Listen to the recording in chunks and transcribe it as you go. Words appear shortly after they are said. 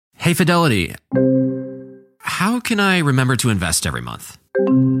Hey, Fidelity. How can I remember to invest every month?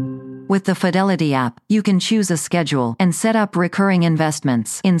 With the Fidelity app, you can choose a schedule and set up recurring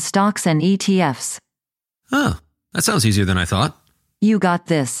investments in stocks and ETFs. Oh, that sounds easier than I thought. You got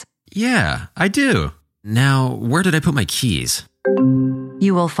this. Yeah, I do. Now, where did I put my keys?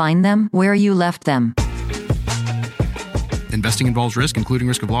 You will find them where you left them. Investing involves risk, including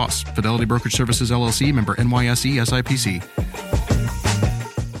risk of loss. Fidelity Brokerage Services, LLC, member NYSE, SIPC.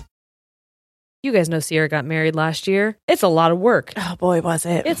 You guys know Sierra got married last year. It's a lot of work. Oh boy, was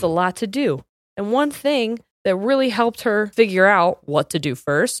it. It's a lot to do. And one thing that really helped her figure out what to do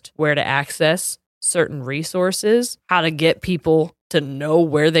first, where to access certain resources, how to get people to know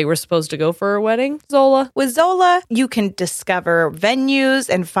where they were supposed to go for her wedding, Zola. With Zola, you can discover venues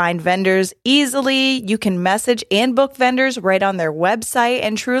and find vendors easily. You can message and book vendors right on their website.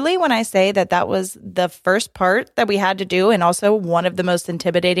 And truly, when I say that was the first part that we had to do and also one of the most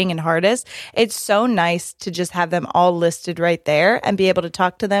intimidating and hardest, it's so nice to just have them all listed right there and be able to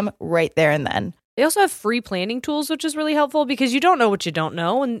talk to them right there and then. They also have free planning tools, which is really helpful because you don't know what you don't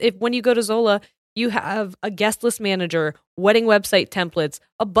know. And when you go to Zola, you have a guest list manager, wedding website templates,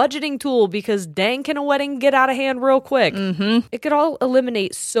 a budgeting tool because dang, can a wedding get out of hand real quick? Mm-hmm. It could all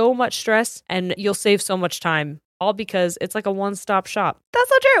eliminate so much stress and you'll save so much time, all because it's like a one-stop shop. That's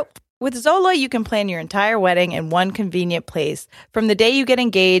so true. With Zola, you can plan your entire wedding in one convenient place. From the day you get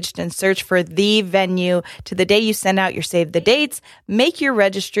engaged and search for the venue to the day you send out your save the dates, make your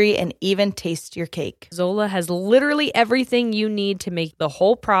registry, and even taste your cake. Zola has literally everything you need to make the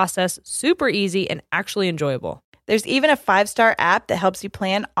whole process super easy and actually enjoyable. There's even a 5-star app that helps you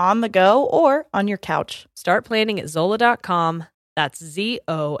plan on the go or on your couch. Start planning at Zola.com. That's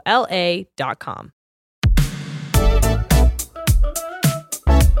ZOLA.com.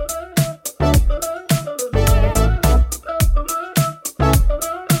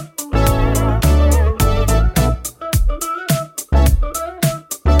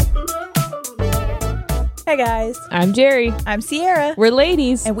 Hey guys, I'm Jerry. I'm Sierra. We're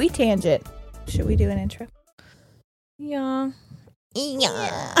ladies. And we tangent. Should we do an intro? Yeah.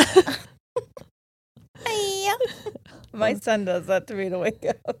 My son does that to me to wake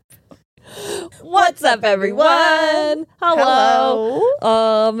up. What's up, everyone? Hello.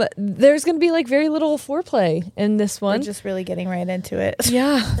 There's going to be like very little foreplay in this one. We're just really getting right into it.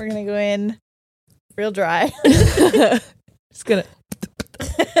 Yeah. We're going to go in real dry. Just going to.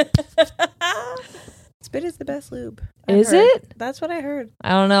 Spit is the best lube. Is it? That's what I heard. I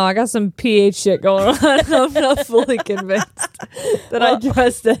don't know. I got some pH shit going on. I'm not fully convinced that I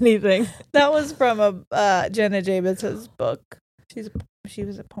trust anything. That was from a Jenna Jameis's book. She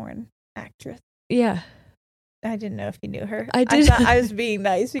was a porn actress. Yeah. I didn't know if you knew her. I did. I thought I was being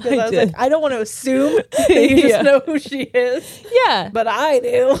nice because I was like, I don't want to assume that you just know who she is. Yeah. But I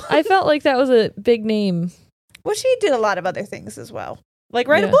do. I felt like that was a big name. Well, she did a lot of other things as well. Like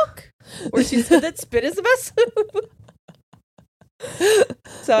write a book where she said that spit is the best lube.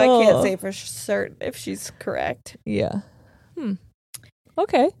 So I can't say for certain if she's correct. Yeah.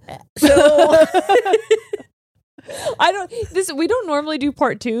 Okay. So we don't normally do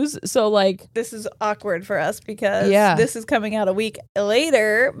part twos, so like this is awkward for us because this is coming out a week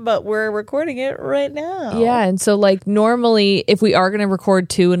later, but we're recording it right now. Yeah, and so like normally if we are going to record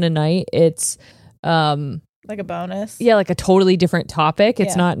 2 in a night, it's like a bonus. Yeah, like a totally different topic.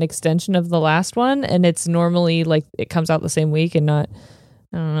 It's not an extension of the last one, and it's normally like it comes out the same week and not,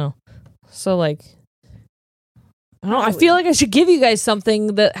 I don't know. So like, I don't know. I feel like I should give you guys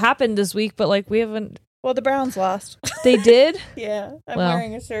something that happened this week, but like we haven't. Well, the Browns lost. They did? Yeah. I'm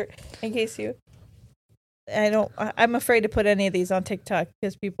wearing a shirt in case I'm afraid to put any of these on TikTok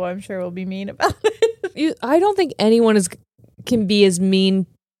because people I'm sure will be mean about it. I don't think anyone can be as mean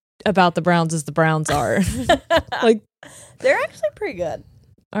about the Browns as the Browns are. Like they're actually pretty good.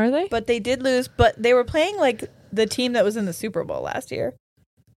 Are they? But they did lose, but they were playing like the team that was in the Super Bowl last year.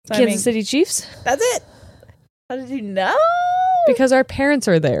 So, Kansas City Chiefs? That's it. How did you know? Because our parents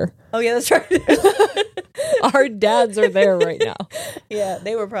are there. Oh yeah, that's right. Our dads are there right now. Yeah,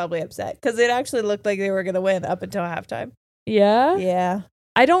 they were probably upset because it actually looked like they were going to win up until halftime. Yeah? Yeah.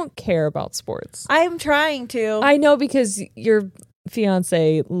 I don't care about sports. I'm trying to. I know because your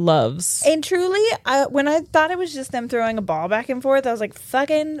fiance loves. And truly, when I thought it was just them throwing a ball back and forth, I was like,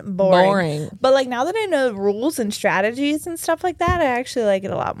 fucking boring. But like now that I know rules and strategies and stuff like that, I actually like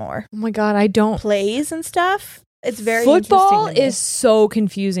it a lot more. Oh my God, I don't. Plays and stuff. It's very Football interesting to me. is so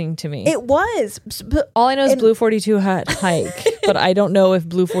confusing to me. It was. But All I know is Blue 42 had hike, but I don't know if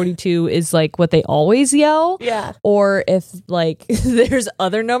Blue 42 is like what they always yell. yeah. Or if like there's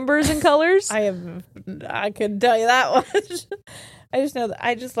other numbers and colors. I couldn't tell you that much. I just know that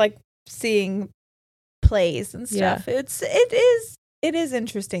I just like seeing plays and stuff. It is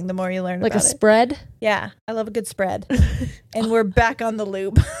interesting the more you learn like a about it. spread. Yeah, I love a good spread. And we're back on the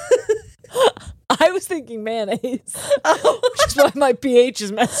loop. I was thinking mayonnaise, which is why my pH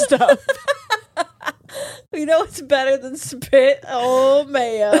is messed up. You know what's better than spit? Oh,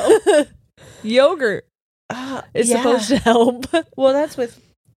 mayo. Yogurt is supposed to help Well, that's with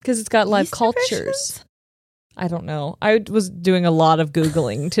because it's got live yeast cultures. infections? I don't know. I was doing a lot of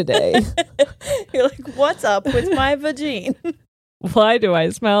Googling today. You're like, what's up with my vagine? Why do I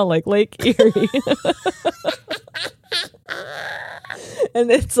smell like Lake Erie? And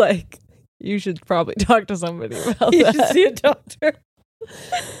it's like, you should probably talk to somebody about You that. should see a doctor.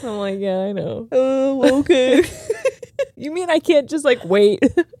 I'm like, yeah, I know. Oh, okay. You mean I can't just like wait?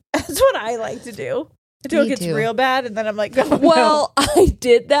 That's what I like to do. Until Me it gets too. real bad, and then I'm like, oh, Well, I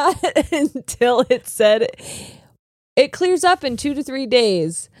did that until it said it clears up in 2 to 3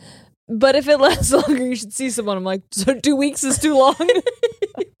 days. But if it lasts longer, you should see someone. I'm like, so 2 weeks is too long? no.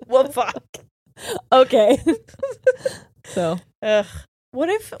 Well, fuck. Okay. So Ugh. What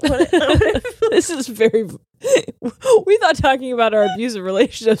if this is very. We thought talking about our abusive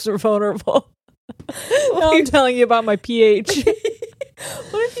relationships were vulnerable. Now I'm telling you about my pH.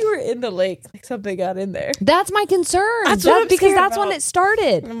 what if you were in the lake, like something got in there? That's my concern. That's what I'm because scared that's about. when it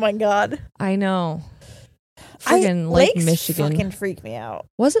started. Oh my god. I know. Friggin' Lake lakes Michigan. fucking freak me out.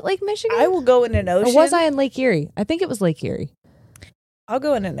 Was it Lake Michigan? I will go in an ocean. Or was I in Lake Erie? I think it was Lake Erie. I'll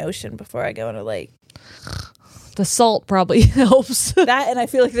go in an ocean before I go in a lake. The salt probably helps. That, and I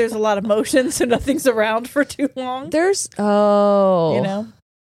feel like there's a lot of motion, so nothing's around for too long. There's You know.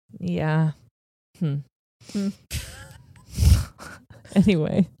 Yeah.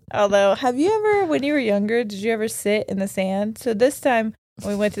 Anyway. Although, have you ever, when you were younger, did you ever sit in the sand? So this time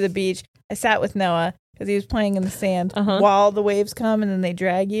when we went to the beach, I sat with Noah because he was playing in the sand while the waves come and then they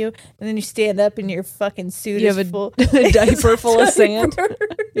drag you. And then you stand up and your fucking suit You is have a full. diaper full of sand.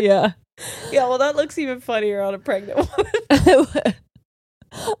 Yeah. Yeah, well, that looks even funnier on a pregnant woman.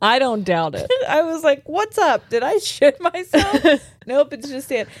 I don't doubt it. I was like, what's up? Did I shit myself? Nope, it's just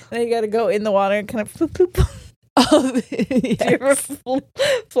sand. And then you got to go in the water and kind of floop, floop. Oh, Do you ever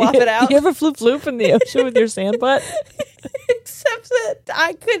flop it out? You ever floop in the ocean with your sand butt? Except that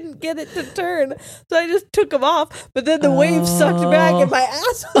I couldn't get it to turn, so I just took them off. But then the wave sucked back, and my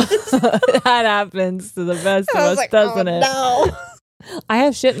ass was. That happens to the best of I was us, like, doesn't oh, it? No. I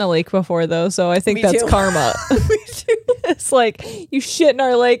have shit in a lake before, though, so I think Me that's too. karma. Me too. It's like, you shit in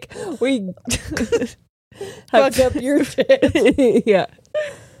our lake, we Fuck up your shit. Yeah.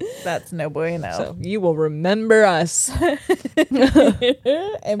 That's no bueno. So you will remember us.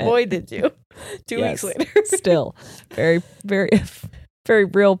 And boy, did you. 2 Yes. weeks later. Still, very, very, very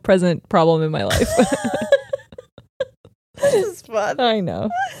real present problem in my life. This is fun. I know.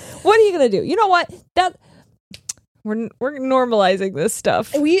 What are you gonna do? You know what? That we're normalizing this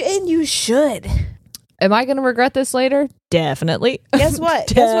stuff. And you should. Am I gonna regret this later? Definitely. Guess what?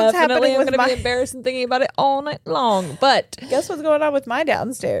 Guess what's happening I'm with gonna my... be embarrassed and thinking about it all night long. But Guess what's going on with my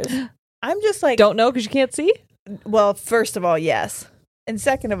downstairs? I'm just like... don't know because you can't see. Well, first of all, yes. And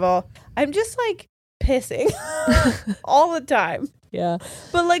second of all, I'm just like pissing all the time. Yeah.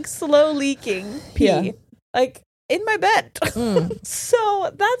 But like slow leaking pee. Yeah. Like in my bed.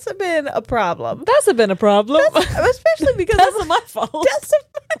 So that's been a problem. That's been a problem. Especially because That's my fault. That's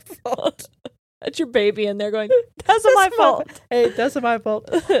my fault. That's your baby in there going, that's my fault. Hey, that's my fault.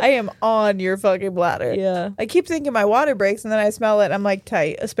 I am on your fucking bladder. Yeah. I keep thinking my water breaks and then I smell it and I'm like,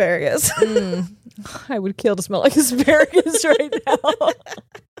 tight, asparagus. I would kill to smell like asparagus right now.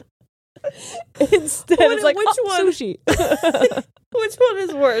 Instead, it's like, which one? sushi. Which one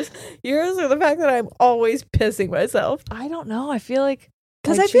is worse? Yours or the fact that I'm always pissing myself? I don't know. I feel like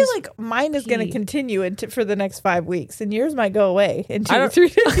Because I I feel choose like mine is going to pee. continue for the next 5 weeks, and yours might go away in 2 I to don't- 3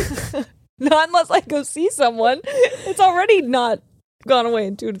 days. not unless I go see someone. It's already not gone away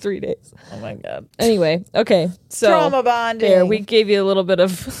in 2 to 3 days. Oh my god! Anyway, okay. So Trauma bonding. there, we gave you a little bit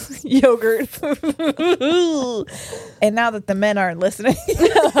of yogurt. And now that the men aren't listening,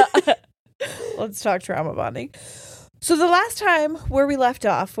 let's talk trauma bonding. So the last time where we left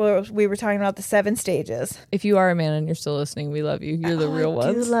off, where we were talking about the 7 stages. If you are a man and you're still listening, we love you. You're the real I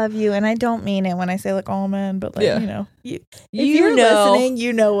ones. do love you, and I don't mean it when I say like all men, but like Yeah. you know, if You you're know. listening,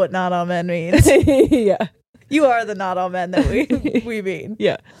 you know what not all men means. Yeah. You are the not all men that we mean.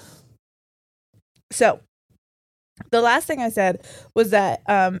 Yeah. So The last thing I said was that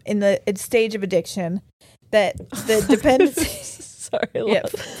in the stage of addiction, that the dependency. Sorry. Yeah,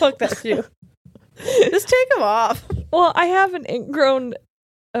 fuck that shoe. Just take them off. Well, I have an ingrown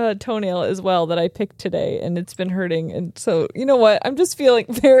toenail as well that I picked today, and it's been hurting. And so, you know what? I'm just feeling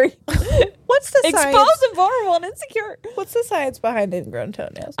very What's the exposed science? and vulnerable and insecure. What's the science behind ingrown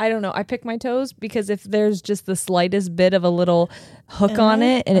toenails? I don't know. I pick my toes because if there's just the slightest bit of a little hook on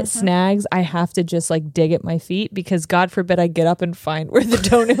it and it snags, I have to just like dig at my feet because God forbid I get up and find where the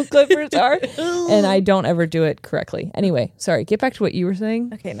toenail clippers are, and I don't ever do it correctly. Anyway, sorry. Get back to what you were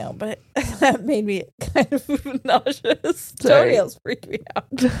saying. Okay, no, but that made me kind of nauseous. Sorry. Toenails freak me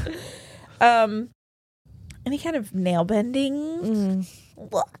out. Any kind of nail bending?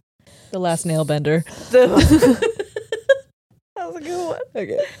 The last nail bender. That was a good one.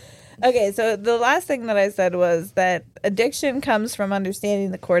 Okay, so the last thing that I said was that addiction comes from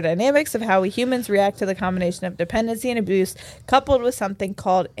understanding the core dynamics of how we humans react to the combination of dependency and abuse coupled with something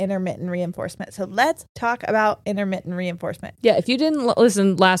called intermittent reinforcement. So let's talk about intermittent reinforcement. Yeah, if you didn't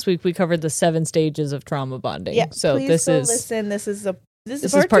listen last week, we covered the 7 stages of trauma bonding. Yeah, so please this go is listen. This is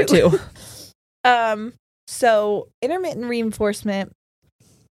part 2. So intermittent reinforcement.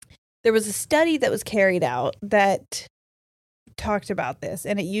 There was a study that was carried out that talked about this,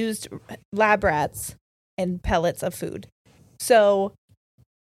 and it used lab rats and pellets of food. So,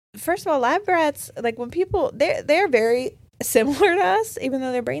 first of all, lab rats, like when people, they're very similar to us, even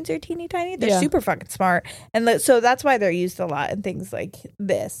though their brains are teeny tiny. They're super fucking smart, and so that's why they're used a lot in things like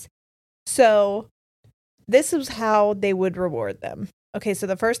this. So, this is how they would reward them. Okay, so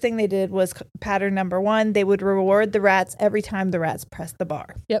the first thing they did was pattern number 1. They would reward the rats every time the rats pressed the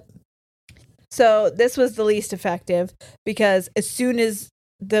bar. Yep. So this was the least effective because as soon as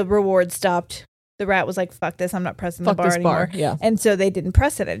the reward stopped, the rat was like, fuck this, I'm not pressing the bar anymore. Yeah. And so they didn't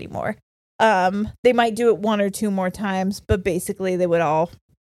press it anymore. They might do it 1 or 2 more times, but basically they would all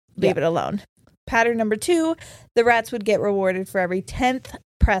leave it alone. Pattern number 2, the rats would get rewarded for every 10th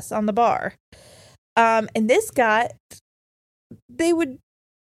press on the bar. And this they would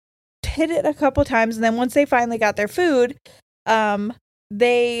hit it a couple times, and then once they finally got their food,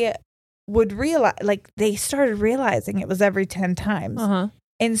 they would realize, like, they started realizing it was every 10 times.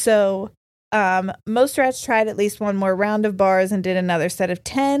 And so most rats tried at least 1 more round of bars and did another set of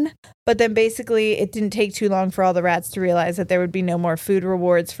 10, but then basically it didn't take too long for all the rats to realize that there would be no more food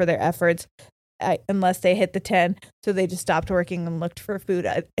rewards for their efforts unless they hit the 10. So they just stopped working and looked for food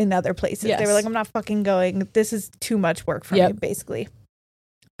in other places. They were like, I'm not fucking going. This is too much work for me, basically.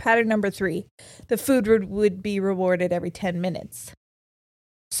 Pattern number 3, the food would be rewarded every 10 minutes.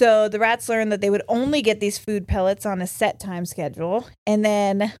 So the rats learned that they would only get these food pellets on a set time schedule. And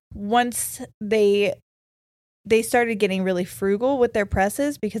then once they started getting really frugal with their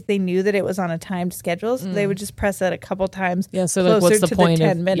presses because they knew that it was on a timed schedule. So they would just press it a couple times so closer like, what's the to point the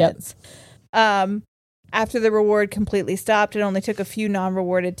 10 of, minutes. After the reward completely stopped, it only took a few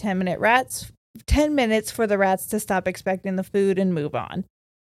non-rewarded 10-minute rats, 10 minutes for the rats to stop expecting the food and move on.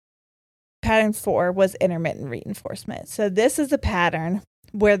 Pattern 4 was intermittent reinforcement. So this is a pattern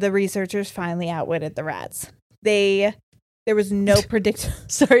where the researchers finally outwitted the rats. There was no predictive.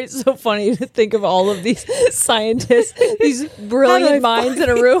 Sorry, it's so funny to think of all of these scientists, these brilliant minds in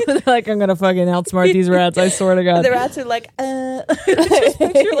a room. They're like, I'm gonna fucking outsmart these rats. I swear to God. The rats are like, just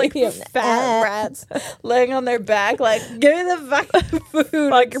picture like fat rats laying on their back, like, give me the fucking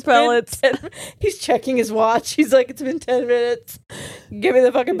food. Fuck your pellets. He's checking his watch. He's like, it's been 10 minutes. Give me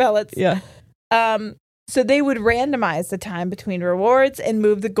the fucking pellets. Yeah. So they would randomize the time between rewards and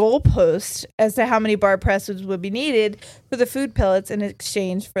move the goalpost as to how many bar presses would be needed for the food pellets in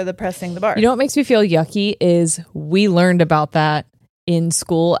exchange for the pressing the bar. You know what makes me feel yucky is we learned about that in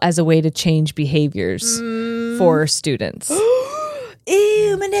school as a way to change behaviors for students.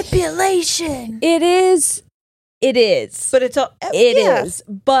 Ew, manipulation. It is. But it's all. It is.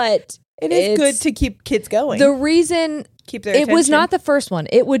 But it is good to keep kids going. The reason keep their it attention. was not the first one.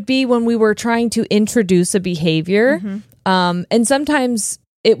 It would be when we were trying to introduce a behavior. And sometimes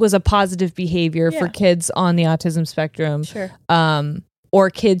it was a positive behavior for kids on the autism spectrum. Sure. Or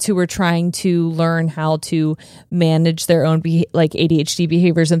kids who were trying to learn how to manage their own like ADHD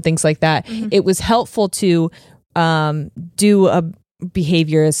behaviors and things like that. It was helpful to do a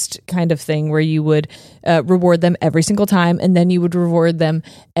behaviorist kind of thing where you would reward them every single time, and then you would reward them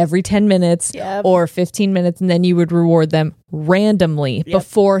every 10 minutes or 15 minutes, and then you would reward them randomly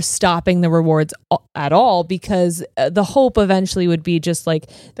before stopping the rewards at all, because the hope eventually would be just like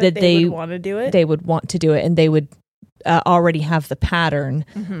that they would want to do it. They would want to do it, and they would already have the pattern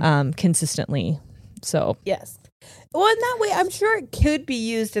consistently. So yes. Well, in that way, I'm sure it could be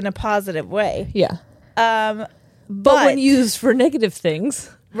used in a positive way. Yeah. But when used for negative things.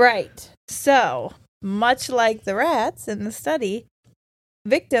 Right. So, much like the rats in the study,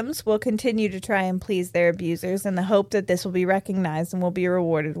 victims will continue to try and please their abusers in the hope that this will be recognized and will be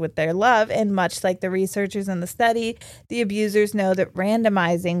rewarded with their love. And much like the researchers in the study, the abusers know that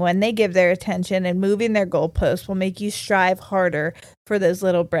randomizing when they give their attention and moving their goalposts will make you strive harder for those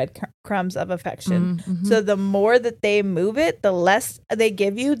little breadcrumbs of affection. Mm-hmm. So the more that they move it, the less they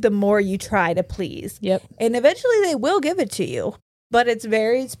give you, the more you try to please. Yep. And eventually they will give it to you, but it's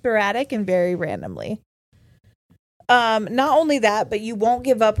very sporadic and very randomly. Not only that, but you won't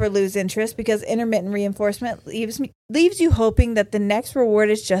give up or lose interest because intermittent reinforcement leaves you hoping that the next reward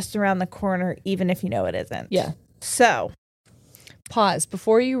is just around the corner, even if you know it isn't. Yeah. So, pause.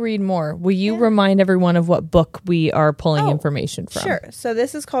 Before you read more, will you remind everyone of what book we are pulling information from? Sure. So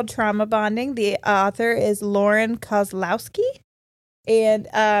this is called Trauma Bonding. The author is Lauren Kozlowski. And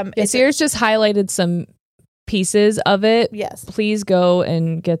Sierra's just highlighted some pieces of it. Yes. Please go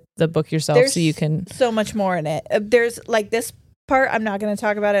and get the book yourself so you can. So much more in it. There's like this part I'm not going to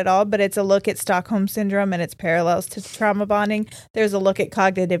talk about at all, but it's a look at Stockholm Syndrome and its parallels to trauma bonding. There's a look at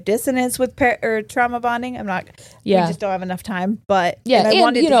cognitive dissonance with trauma bonding. We just don't have enough time, but I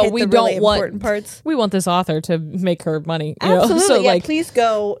wanted to hit the really important parts. We want this author to make her money. Absolutely. So please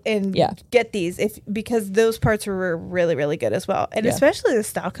go and get these because those parts were really, really good as well. And especially the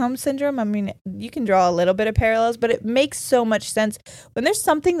Stockholm Syndrome. I mean, you can draw a little bit of parallels, but it makes so much sense when there's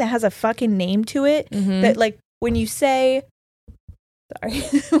something that has a fucking name to it that like when you say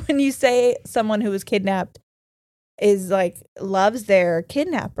someone who was kidnapped is like loves their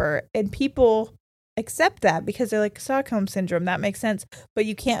kidnapper and people accept that because they're like Stockholm Syndrome, that makes sense, but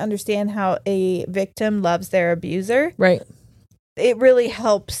you can't understand how a victim loves their abuser. Right. It really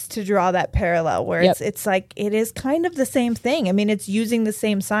helps to draw that parallel where it's like it is kind of the same thing. I mean, it's using the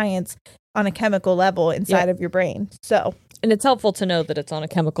same science on a chemical level inside of your brain. So and it's helpful to know that it's on a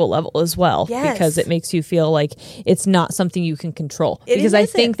chemical level as well, because it makes you feel like it's not something you can control. Because I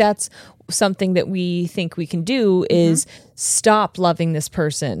think that's something that we think we can do is stop loving this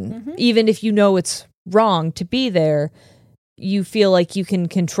person. Even if you know it's wrong to be there, you feel like you can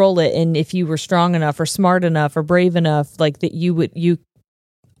control it. And if you were strong enough or smart enough or brave enough, like that you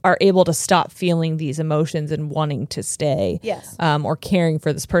are able to stop feeling these emotions and wanting to stay or caring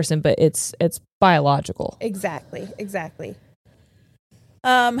for this person, but it's biological. Exactly.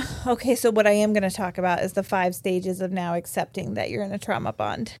 Okay, so what I am going to talk about is the 5 stages of now accepting that you're in a trauma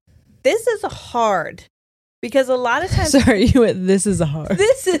bond. This is hard because a lot of times... Sorry, you went, this is hard.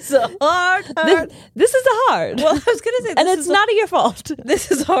 This is a hard. This is a hard. Well, I was going to say... And it's not your fault.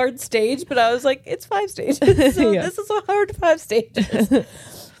 This is a hard stage, but I was like, it's 5 stages. So this is a hard 5 stages.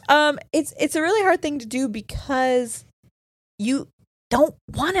 It's a really hard thing to do because you don't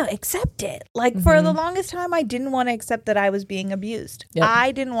want to accept it. Like for the longest time, I didn't want to accept that I was being abused. Yep.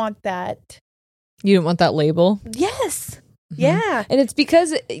 I didn't want that. You didn't want that label? Yes. Yeah. And it's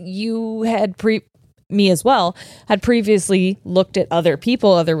because you had me as well, had previously looked at other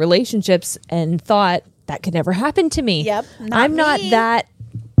people, other relationships and thought that could never happen to me. Yep. I'm not that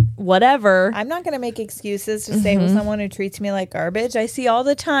whatever. I'm not going to make excuses to stay with someone who treats me like garbage. I see all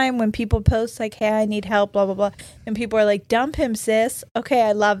the time when people post like, hey, I need help, blah, blah, blah. And people are like, dump him, sis. Okay,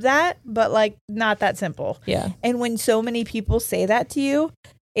 I love that, but like not that simple. Yeah. And when so many people say that to you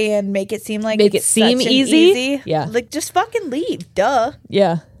and make it seem like easy. Yeah. Like just fucking leave. Duh.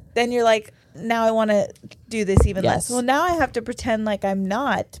 Yeah. Then you're like, now I want to do this even less. Well, now I have to pretend like I'm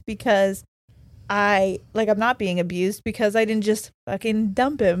not because I'm not being abused because I didn't just fucking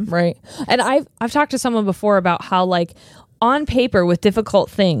dump him. Right. And I've talked to someone before about how like on paper with difficult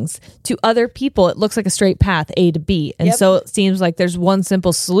things to other people, it looks like a straight path A to B. And so it seems like there's one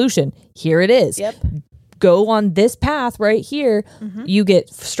simple solution. Here it is. Yep. Go on this path right here. You get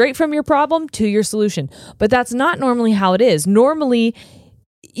straight from your problem to your solution. But that's not normally how it is. Normally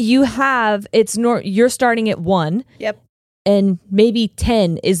you're starting at 1. Yep. And maybe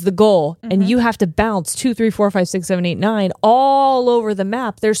 10 is the goal, and you have to bounce 2, 3, 4, 5, 6, 7, 8, 9 all over the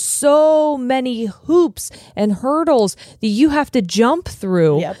map. There's so many hoops and hurdles that you have to jump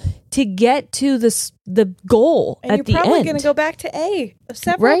through to get to the goal and at the end. You're probably going to go back to A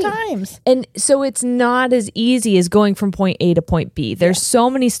several times. And so it's not as easy as going from point A to point B. There's so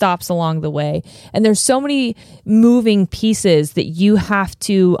many stops along the way, and there's so many moving pieces that you have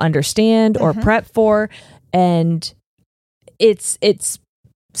to understand or prep for, and it's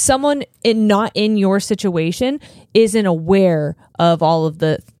someone not in your situation isn't aware of all of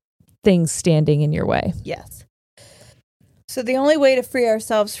the things standing in your way. Yes. So the only way to free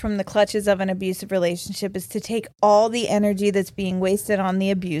ourselves from the clutches of an abusive relationship is to take all the energy that's being wasted on the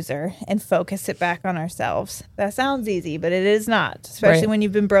abuser and focus it back on ourselves. That sounds easy, but it is not, especially when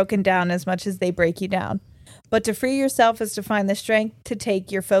you've been broken down as much as they break you down. But to free yourself is to find the strength to take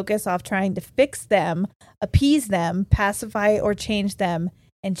your focus off trying to fix them, appease them, pacify or change them,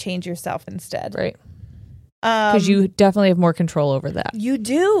 and change yourself instead. Right. Because you definitely have more control over that. You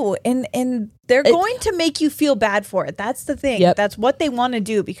do. And they're going to make you feel bad for it. That's the thing. Yep. That's what they want to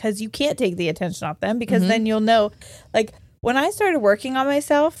do, because you can't take the attention off them, because then you'll know. Like, when I started working on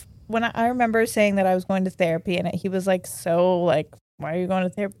myself, when I remember saying that I was going to therapy, and he was like, so, like, why are you going to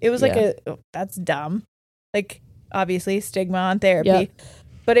therapy? It was like, that's dumb. Like, obviously, stigma on therapy. Yep.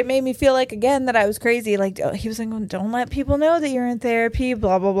 But it made me feel like, again, that I was crazy. Like, he was like, don't let people know that you're in therapy,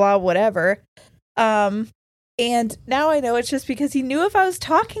 blah, blah, blah, whatever. And now I know it's just because he knew if I was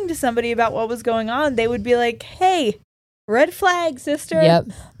talking to somebody about what was going on, they would be like, hey, red flag, sister. Yep.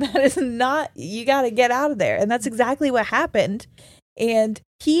 That is not, you got to get out of there. And that's exactly what happened. And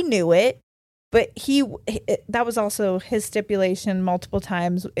he knew it, but that was also his stipulation multiple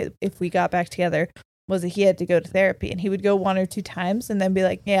times if we got back together, was that he had to go to therapy. And he would go 1 or 2 times and then be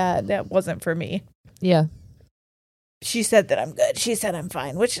like, yeah, that wasn't for me. Yeah. She said that I'm good. She said I'm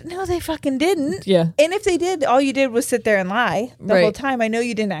fine, which no, they fucking didn't. Yeah. And if they did, all you did was sit there and lie the Right. whole time. I know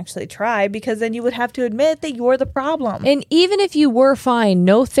you didn't actually try, because then you would have to admit that you're the problem. And even if you were fine,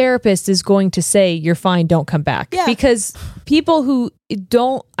 no therapist is going to say you're fine, don't come back. Yeah. Because people who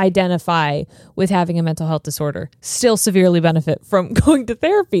don't identify with having a mental health disorder still severely benefit from going to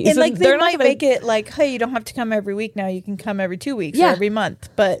therapy. And So like, they they're not might gonna- make it like, hey, you don't have to come every week now. You can come every 2 weeks Yeah. or every month.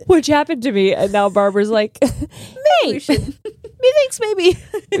 But Which happened to me, and now Barbara's like, we should, methinks maybe.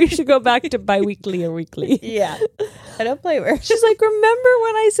 we should go back to bi-weekly or weekly. Yeah. I don't play with her. She's like, remember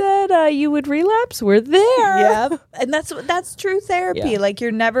when I said you would relapse? We're there. Yeah. And that's true therapy. Yeah. Like,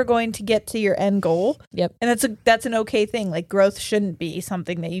 you're never going to get to your end goal. Yep. And that's an okay thing. Like, growth shouldn't be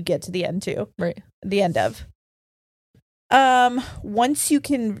something that you get to the end of. Once you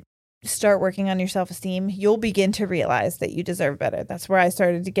can start working on your self-esteem, you'll begin to realize that you deserve better. That's where I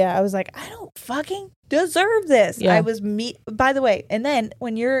started to get. I was like, I don't fucking deserve this. Yeah. I was by the way, and then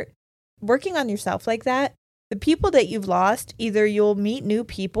when you're working on yourself like that, the people that you've lost, either you'll meet new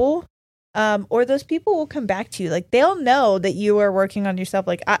people, or those people will come back to you. Like, they'll know that you are working on yourself.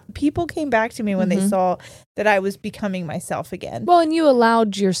 Like, people came back to me when they saw that I was becoming myself again. Well, and you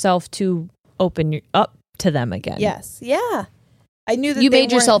allowed yourself to open up to them again. Yes. Yeah. I knew that You they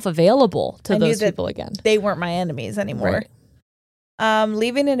made yourself available to I knew those that people again. They weren't my enemies anymore. Right.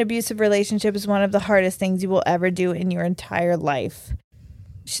 Leaving an abusive relationship is one of the hardest things you will ever do in your entire life.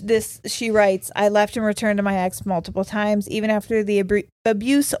 She writes, I left and returned to my ex multiple times, even after the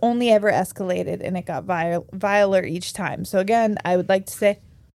abuse only ever escalated, and it got viler each time. So again, I would like to say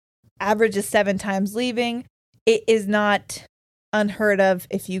average is 7 times leaving. It is not unheard of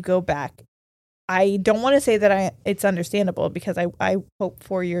if you go back. I don't want to say that it's understandable, because I hope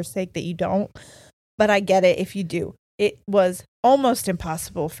for your sake that you don't, but I get it if you do. It was almost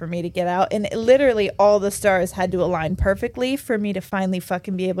impossible for me to get out, and literally all the stars had to align perfectly for me to finally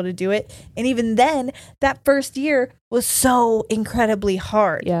fucking be able to do it. And even then, that first year was so incredibly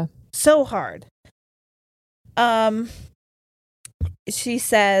hard. Yeah. So hard. She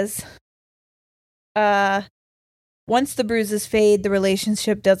says, once the bruises fade, the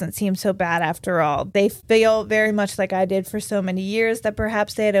relationship doesn't seem so bad after all. They feel very much like I did for so many years, that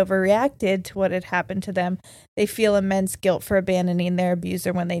perhaps they had overreacted to what had happened to them. They feel immense guilt for abandoning their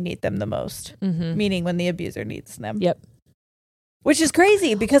abuser when they need them the most, meaning when the abuser needs them. Yep. Which is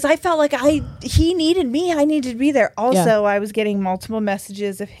crazy, because I felt like he needed me. I needed to be there. Also, I was getting multiple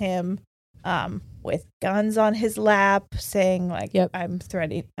messages of him with guns on his lap saying, like, I'm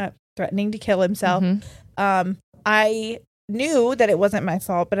threatening to kill himself. I knew that it wasn't my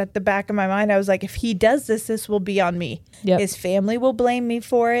fault, but at the back of my mind, I was like, if he does this will be on me. Yep. His family will blame me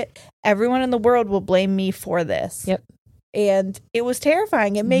for it. Everyone in the world will blame me for this. Yep. And it was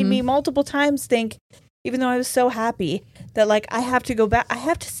terrifying. It made me multiple times think, even though I was so happy, that, like, I have to go back. I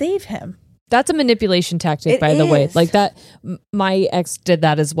have to save him. That's a manipulation tactic, by the way. Like that, my ex did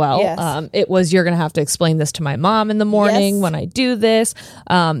that as well. Yes. It was, you're going to have to explain this to my mom in the morning when I do this.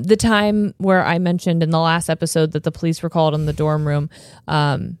 The time where I mentioned in the last episode that the police were called in the dorm room,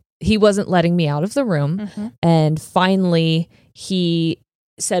 he wasn't letting me out of the room. And finally, he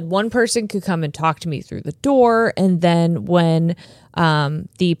said one person could come and talk to me through the door. And then when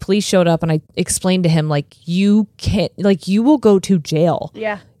the police showed up and I explained to him, like, you can't, like, you will go to jail.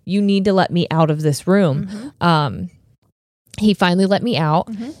 Yeah. You need to let me out of this room. He finally let me out,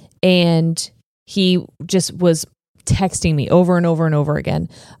 and he just was texting me over and over and over again.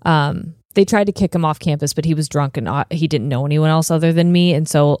 They tried to kick him off campus, but he was drunk and he didn't know anyone else other than me. And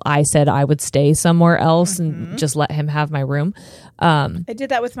so I said I would stay somewhere else and just let him have my room. I did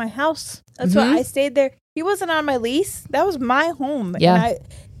that with my house. That's why I stayed there. He wasn't on my lease. That was my home. Yeah.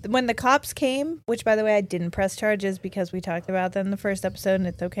 And when the cops came, which by the way, I didn't press charges because we talked about that in the first episode and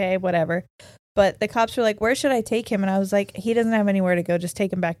it's okay, whatever. But the cops were like, where should I take him? And I was like, he doesn't have anywhere to go. Just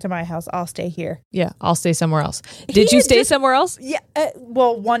take him back to my house. I'll stay here. Yeah, I'll stay somewhere else. Did you stay somewhere else? Yeah.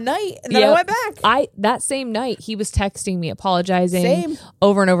 Well, one night and then I went back. That same night, he was texting me, apologizing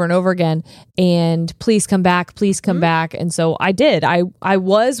over and over and over again. And please come back. Please come back. And so I did. I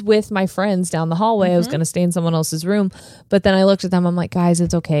was with my friends down the hallway. I was going to stay in someone else's room. But then I looked at them. I'm like, guys,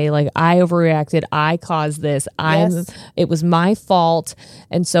 it's okay. Like, I overreacted. I caused this. It was my fault.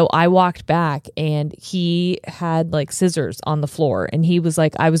 And so I walked back. And he had like scissors on the floor and he was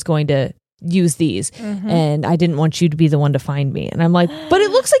like, I was going to use these and I didn't want you to be the one to find me. And I'm like, but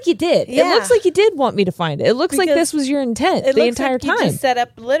it looks like you did. It looks like you did want me to find it. It looks like this was your intent the entire time. You just set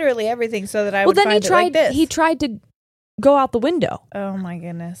up literally everything so that I would find it like this. He tried to go out the window. Oh my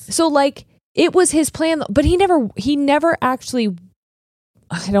goodness. So like it was his plan, but he never actually,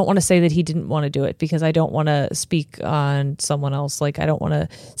 I don't want to say that he didn't want to do it because I don't want to speak on someone else. Like, I don't want to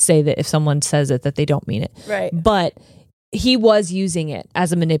say that if someone says it, that they don't mean it. Right. But he was using it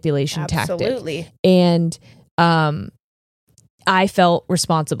as a manipulation tactic. Absolutely. And I felt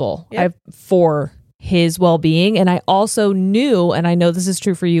responsible for his well-being. And I also knew, and I know this is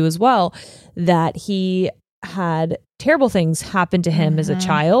true for you as well, that he had terrible things happen to him as a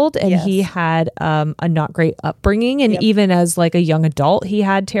child and he had a not great upbringing and even as like a young adult he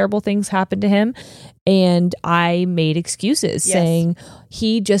had terrible things happen to him and I made excuses saying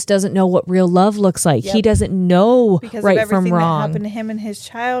he just doesn't know what real love looks like. He doesn't know because right of everything from wrong. that happened to him in his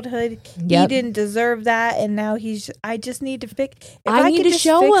childhood. He didn't deserve that and now I just need to fix I need to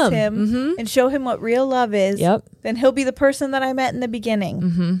show him and show him what real love is. Then he'll be the person that I met in the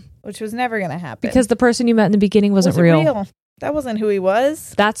beginning. Which was never going to happen. Because the person you met in the beginning wasn't real. That wasn't who he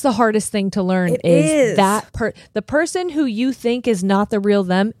was. That's the hardest thing to learn is that the person who you think is not the real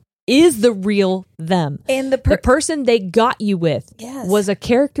them is the real them. And the person they got you with was a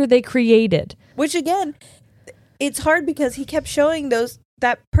character they created. Which again, it's hard because he kept showing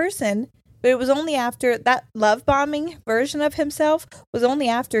that person, but it was only after that love bombing version of himself was only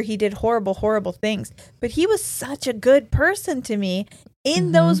after he did horrible, horrible things. But he was such a good person to me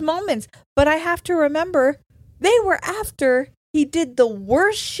in those moments. But I have to remember they were after he did the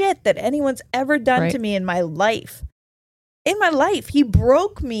worst shit that anyone's ever done to me in my life. In my life, he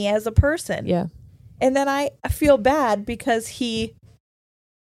broke me as a person. Yeah. And then I feel bad because he,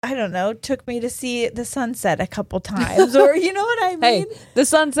 I don't know, took me to see the sunset a couple times or you know what I mean? Hey, the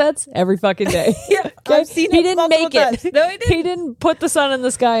sun sets every fucking day. I've seen he didn't make times. it. No, he didn't. He didn't put the sun in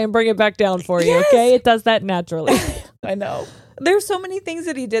the sky and bring it back down for you, okay? It does that naturally. I know. There's so many things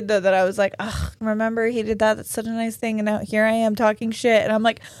that he did though that I was like, ugh, remember he did that? That's such a nice thing. And now here I am talking shit. And I'm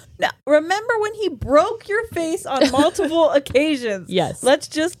like, no, remember when he broke your face on multiple occasions? Yes. Let's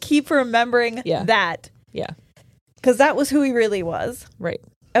just keep remembering that. Yeah. Because that was who he really was. Right.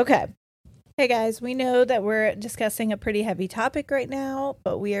 Okay. Hey guys, we know that we're discussing a pretty heavy topic right now,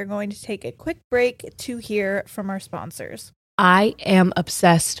 but we are going to take a quick break to hear from our sponsors. I am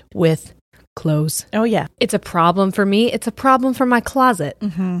obsessed with clothes. Oh, yeah. It's a problem for me. It's a problem for my closet.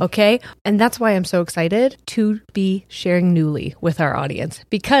 Okay. And that's why I'm so excited to be sharing Nuuly with our audience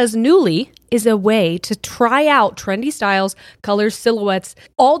because Nuuly is a way to try out trendy styles, colors, silhouettes,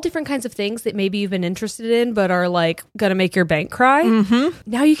 all different kinds of things that maybe you've been interested in but are like gonna make your bank cry.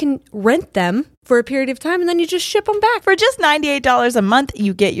 Now you can rent them for a period of time and then you just ship them back. For just $98 a month,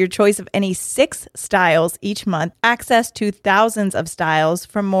 you get your choice of any 6 styles each month, access to thousands of styles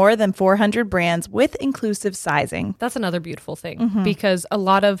from more than 400 brands with inclusive sizing. That's another beautiful thing because a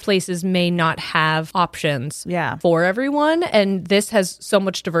lot of places may not have options Yeah. for everyone. And this has so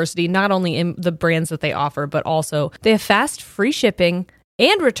much diversity, not only in the brands that they offer, but also they have fast, free shipping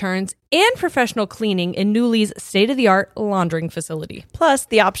and returns and professional cleaning in Nuuly's state-of-the-art laundering facility. Plus,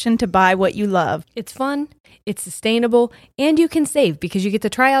 the option to buy what you love. It's fun, it's sustainable, and you can save because you get to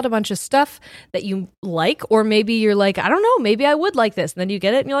try out a bunch of stuff that you like, or maybe you're like, I don't know, maybe I would like this. And then you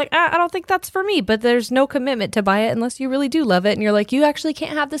get it and you're like, I don't think that's for me, but there's no commitment to buy it unless you really do love it. And you're like, you actually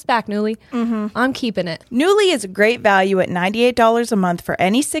can't have this back, Nuuly. I'm keeping it. Nuuly is a great value at $98 a month for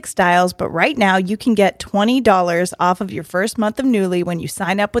any 6 styles, but right now you can get $20 off of your first month of Nuuly when you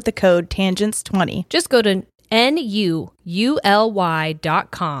sign up with the code TANGENTS20. Just go to NUULY.com.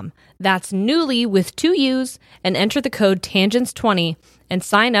 That's Nuuly with 2 U's and enter the code TANGENTS20 and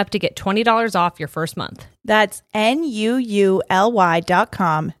sign up to get $20 off your first month. That's NUULY.com,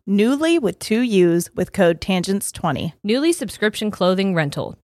 Nuuly with 2 U's with code TANGENTS20. Nuuly subscription clothing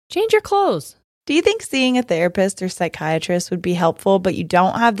rental. Change your clothes. Do you think seeing a therapist or psychiatrist would be helpful, but you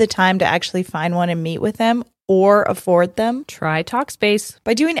don't have the time to actually find one and meet with them or afford them? Try Talkspace.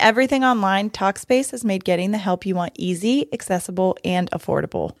 By doing everything online, Talkspace has made getting the help you want easy, accessible, and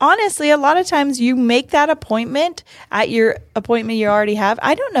affordable. Honestly, a lot of times you make that appointment at your appointment you already have.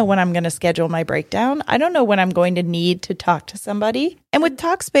 I don't know when I'm going to schedule my breakdown. I don't know when I'm going to need to talk to somebody. And with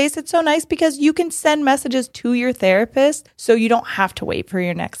Talkspace, it's so nice because you can send messages to your therapist so you don't have to wait for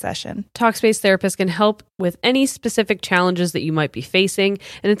your next session. Talkspace therapists can help with any specific challenges that you might be facing,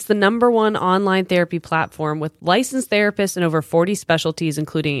 and it's the #1 online therapy platform with licensed therapists in over 40 specialties,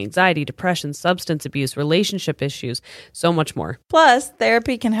 including anxiety, depression, substance abuse, relationship issues, so much more. Plus,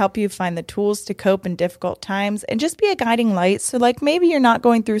 therapy can help you find the tools to cope in difficult times and just be a guiding light. So like maybe you're not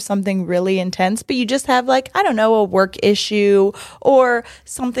going through something really intense, but you just have like, I don't know, a work issue or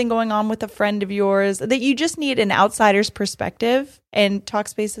something going on with a friend of yours that you just need an outsider's perspective. And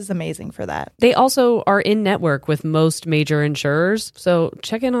Talkspace is amazing for that. They also are in network with most major insurers, so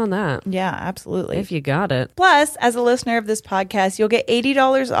check in on that. Yeah, absolutely. If you got it. Plus, as a listener of this podcast, you'll get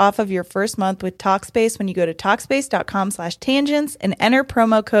 $80 off of your first month with Talkspace when you go to Talkspace.com/tangents and enter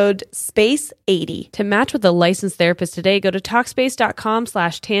promo code SPACE80. To match with a licensed therapist today, go to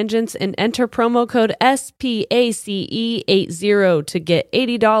Talkspace.com/tangents and enter promo code SPACE80 to get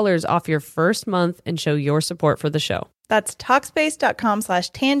 $80 off your first month and show your support for the show. That's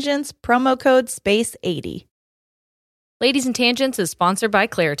Talkspace.com/tangents, promo code SPACE80. Ladies and Tangents is sponsored by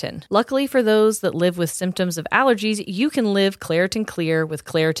Claritin. Luckily for those that live with symptoms of allergies, you can live Claritin Clear with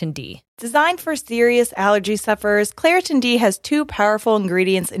Claritin D. Designed for serious allergy sufferers, Claritin D has 2 powerful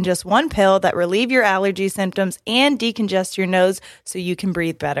ingredients in just 1 pill that relieve your allergy symptoms and decongest your nose so you can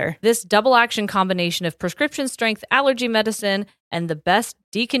breathe better. This double action combination of prescription strength allergy medicine and the best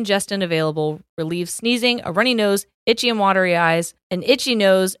decongestant available relieves sneezing, a runny nose, itchy and watery eyes, an itchy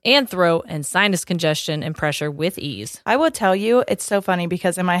nose and throat, and sinus congestion and pressure with ease. I will tell you, it's so funny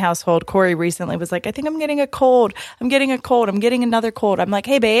because in my household, Corey recently was like, I think I'm getting a cold. I'm getting a cold. I'm getting another cold. I'm like,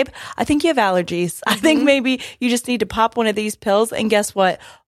 hey, babe, I think you have allergies. I think maybe you just need to pop one of these pills. And guess what?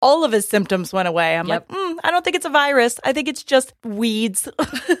 All of his symptoms went away. I'm like, I don't think it's a virus. I think it's just weeds.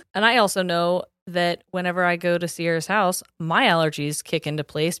 And I also know that whenever I go to Sierra's house, my allergies kick into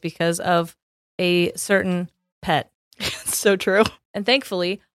place because of a certain pet. So true. And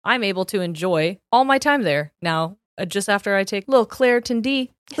thankfully, I'm able to enjoy all my time there. Now, just after I take a little Claritin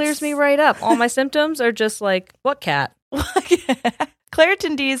D, clears me right up. All my symptoms are just like, what cat?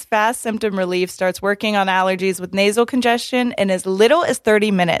 Claritin D's fast symptom relief starts working on allergies with nasal congestion in as little as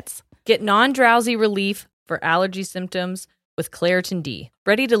 30 minutes. Get non-drowsy relief for allergy symptoms with Claritin D.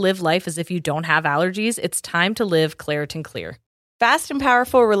 Ready to live life as if you don't have allergies? It's time to live Claritin Clear. Fast and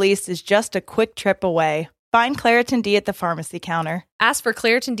powerful release is just a quick trip away. Find Claritin D at the pharmacy counter. Ask for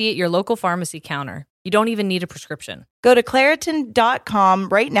Claritin D at your local pharmacy counter. You don't even need a prescription. Go to Claritin.com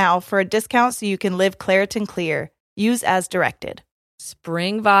right now for a discount so you can live Claritin Clear. Use as directed.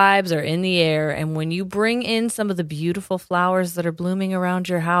 Spring vibes are in the air, and when you bring in some of the beautiful flowers that are blooming around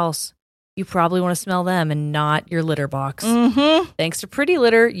your house, you probably want to smell them and not your litter box. Thanks to Pretty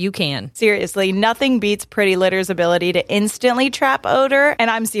Litter, you can. Seriously, nothing beats Pretty Litter's ability to instantly trap odor. And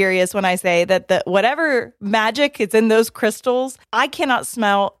I'm serious when I say that the whatever magic is in those crystals, I cannot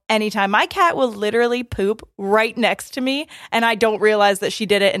smell anytime. My cat will literally poop right next to me, and I don't realize that she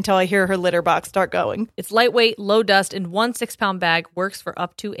did it until I hear her litter box start going. It's lightweight, low dust, and 1 6-pound bag works for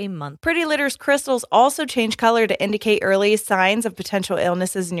up to a month. Pretty Litter's crystals also change color to indicate early signs of potential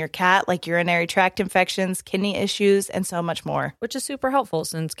illnesses in your cat, like urinary tract infections, kidney issues, and so much more. Which is super helpful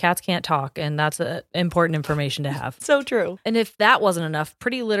since cats can't talk, and that's important information to have. So true. And if that wasn't enough,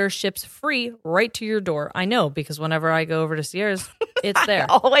 Pretty Litter ships free right to your door. I know, because whenever I go over to Sierra's, it's there.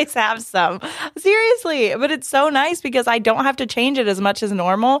 I always have some. Seriously. But it's so nice because I don't have to change it as much as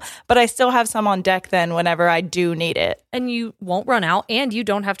normal, but I still have some on deck then whenever I do need it. And you won't run out, and you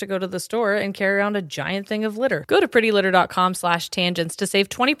don't have to go to the store and carry around a giant thing of litter. Go to prettylitter.com/tangents to save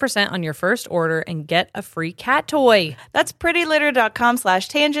 20% on your first order and get a free cat toy. That's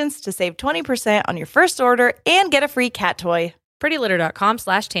prettylitter.com/tangents to save 20% on your first order and get a free cat toy.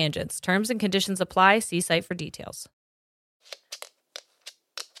 prettylitter.com/tangents. Terms and conditions apply. See site for details.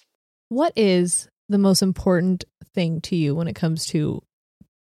 What is the most important thing to you when it comes to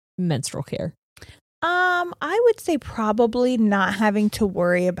menstrual care? I would say probably not having to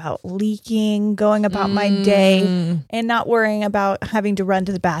worry about leaking, going about my day, and not worrying about having to run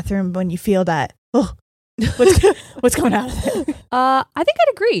to the bathroom when you feel that, What's going on there? I think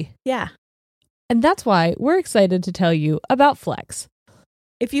I'd agree. Yeah. And that's why we're excited to tell you about Flex.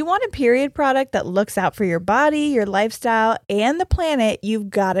 If you want a period product that looks out for your body, your lifestyle, and the planet, you've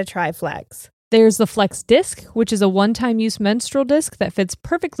got to try Flex. There's the Flex Disc, which is a one-time use menstrual disc that fits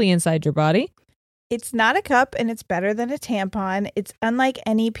perfectly inside your body. It's not a cup and it's better than a tampon. It's unlike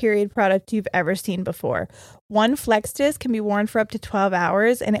any period product you've ever seen before. One Flex Disc can be worn for up to 12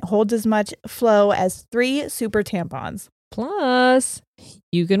 hours and it holds as much flow as 3 super tampons. Plus,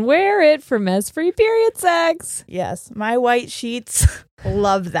 you can wear it for mess-free period sex. Yes, my white sheets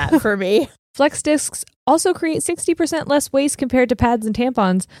love that for me. Flex Discs also create 60% less waste compared to pads and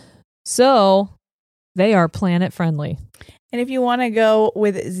tampons, so they are planet-friendly. And if you want to go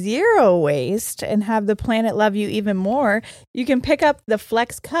with 0 waste and have the planet love you even more, you can pick up the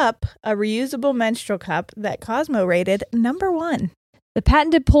Flex Cup, a reusable menstrual cup that Cosmo rated #1. The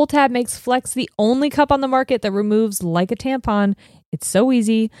patented pull tab makes Flex the only cup on the market that removes like a tampon. It's so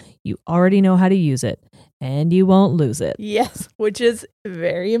easy, you already know how to use it, and you won't lose it. Yes, which is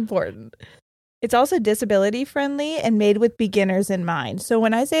very important. It's also disability friendly and made with beginners in mind. So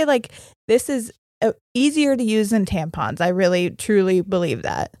when I say like this is easier to use than tampons, I really truly believe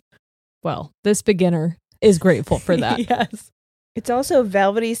that. Well, this beginner is grateful for that. Yes. It's also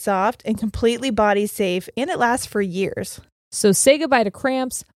velvety soft and completely body safe, and it lasts for years. So say goodbye to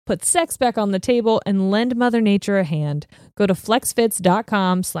cramps, put sex back on the table, and lend Mother Nature a hand. Go to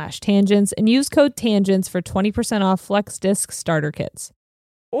flexfits.com/tangents and use code TANGENTS for 20% off Flex Disc starter kits.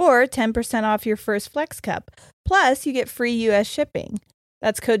 Or 10% off your first Flex Cup. Plus, you get free U.S. shipping.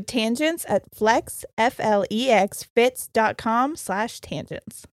 That's code TANGENTS at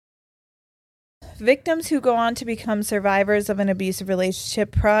fits.com/tangents. Victims who go on to become survivors of an abusive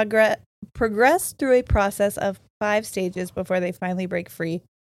relationship progress through a process of 5 stages before they finally break free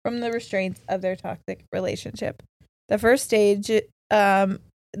from the restraints of their toxic relationship. The first stages are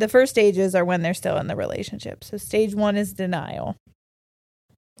when they're still in the relationship. So stage 1 is denial.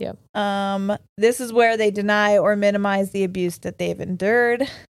 Yep. This is where they deny or minimize the abuse that they've endured,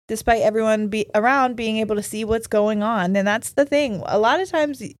 despite everyone around being able to see what's going on. And that's the thing. A lot of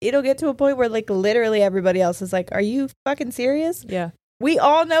times it'll get to a point where like literally everybody else is like, are you fucking serious? Yeah. We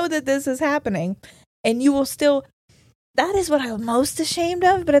all know that this is happening. And you will still, that is what I'm most ashamed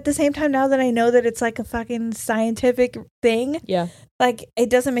of. But at the same time, now that I know that it's like a fucking scientific thing, Yeah. like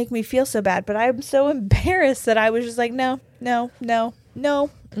it doesn't make me feel so bad. But I'm so embarrassed that I was just like, no.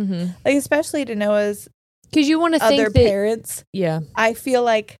 Mm-hmm. Like, especially to Noah's Because you want to other think that, parents. yeah. I feel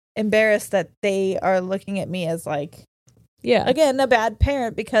like embarrassed that they are looking at me as like, Yeah. again, a bad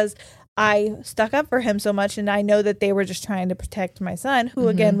parent because I stuck up for him so much. And I know that they were just trying to protect my son, who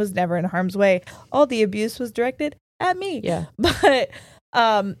again was never in harm's way. All the abuse was directed at me. Yeah. But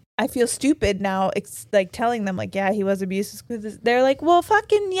I feel stupid now. It's like telling them like, yeah, he was abusive. Because they're like, well,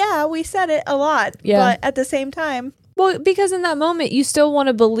 fucking yeah, we said it a lot. Yeah. But at the same time, Well, because in that moment, you still want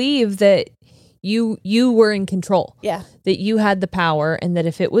to believe that you were in control. yeah. That you had the power, and that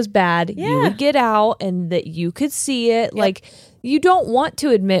if it was bad, you Yeah. would get out, and that you could see it. Yep. Like, you don't want to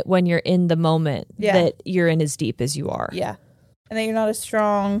admit when you're in the moment Yeah. that you're in as deep as you are. Yeah. And that you're not as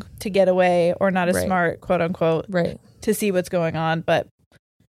strong to get away or not as Right. smart, quote unquote, Right. to see what's going on. But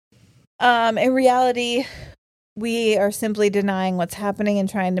in reality, we are simply denying what's happening and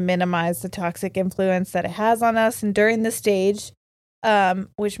trying to minimize the toxic influence that it has on us. And during this stage,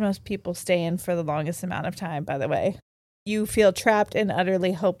 which most people stay in for the longest amount of time, by the way, you feel trapped and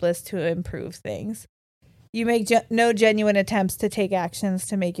utterly hopeless to improve things. You make no genuine attempts to take actions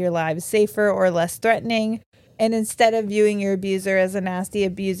to make your lives safer or less threatening. And instead of viewing your abuser as a nasty,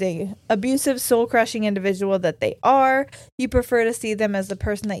 abusive, soul-crushing individual that they are, you prefer to see them as the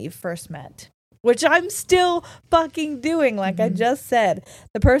person that you first met. Which I'm still fucking doing, like I just said.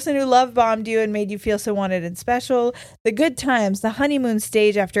 The person who love-bombed you and made you feel so wanted and special. The good times, the honeymoon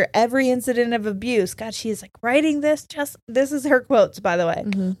stage after every incident of abuse. God, she's like writing this. This is her quotes, by the way.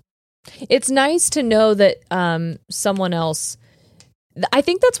 Mm-hmm. It's nice to know that someone else... I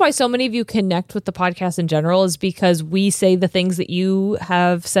think that's why so many of you connect with the podcast in general, is because we say the things that you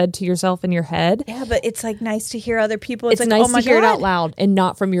have said to yourself in your head. Yeah, but it's like nice to hear other people. It's like, nice oh my to hear God. it out loud and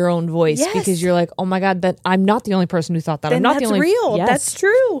not from your own voice, Yes. because you're like, oh my God, that I'm not the only person who thought that. Then I'm not that's the only real. Yes. That's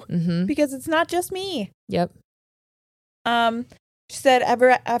true. Mm-hmm. Because it's not just me. Yep. She said,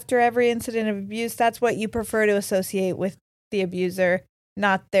 after every incident of abuse, that's what you prefer to associate with the abuser,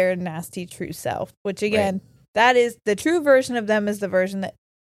 not their nasty true self. Which again, that is the true version of them, is the version that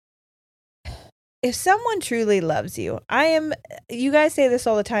if someone truly loves you, you guys say this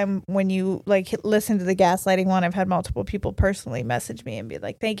all the time when you like listen to the gaslighting one. I've had multiple people personally message me and be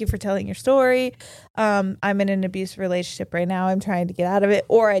like, thank you for telling your story. I'm in an abusive relationship right now. I'm trying to get out of it,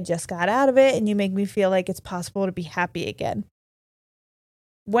 or I just got out of it, and you make me feel like it's possible to be happy again.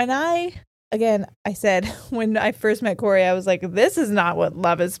 I said when I first met Corey, I was like, this is not what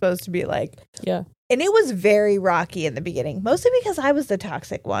love is supposed to be like. Yeah. And it was very rocky in the beginning, mostly because I was the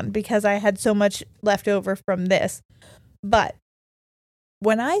toxic one, because I had so much left over from this. But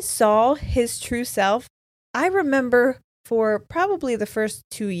when I saw his true self, I remember for probably the first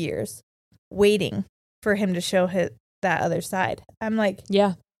 2 years waiting for him to show that other side. I'm like,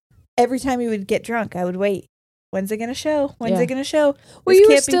 yeah. Every time he would get drunk, I would wait. When's it going to show? When's it going to show? Well, you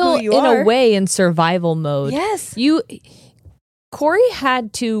were still in a way in survival mode. Yes. Corey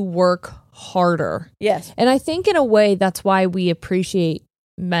had to work harder. Yes. And I think in a way that's why we appreciate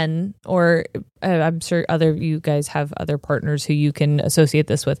men, or I'm sure you guys have other partners who you can associate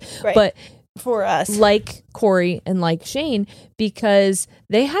this with. Right. But for us, like Corey and like Shane, because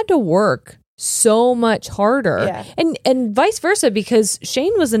they had to work so much harder. Yeah. And vice versa, because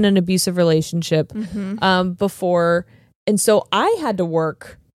Shane was in an abusive relationship before, and so I had to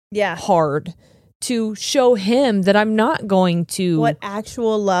work hard to show him that I'm not going to what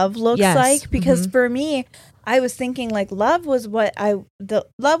actual love looks like. Because for me, I was thinking like love was the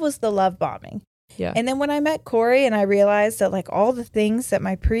love bombing. Yeah. And then when I met Corey and I realized that like all the things that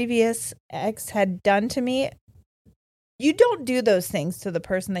my previous ex had done to me, you don't do those things to the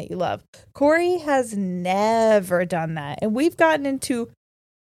person that you love. Corey has never done that. And we've gotten into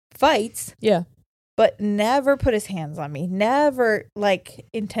fights. Yeah. But never put his hands on me. Never like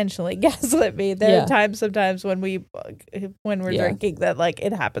intentionally gaslit me. There are times sometimes when we're drinking that like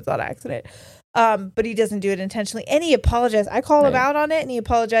it happens on accident. But he doesn't do it intentionally. And he apologizes. I call him out on it and he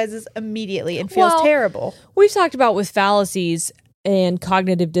apologizes immediately and feels terrible. We've talked about with fallacies and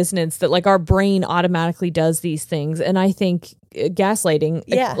cognitive dissonance that like our brain automatically does these things. And I think gaslighting,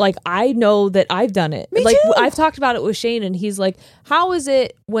 like I know that I've done it. Me like too. I've talked about it with Shane and he's like, how is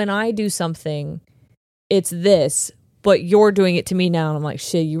it when I do something, it's this, but you're doing it to me now? And I'm like,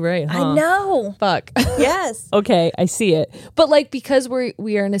 shit, you right, huh? I know. Fuck. Yes. Okay, I see it. But like, because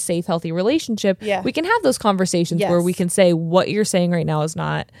we are in a safe, healthy relationship, we can have those conversations where we can say what you're saying right now is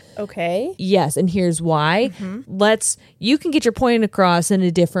not okay. Yes, and here's why. You can get your point across in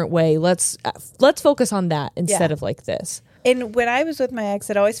a different way. Let's focus on that instead of like this. And when I was with my ex,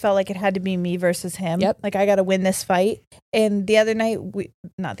 it always felt like it had to be me versus him. Yep. Like I got to win this fight. And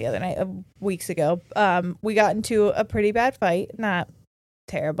weeks ago, we got into a pretty bad fight. Not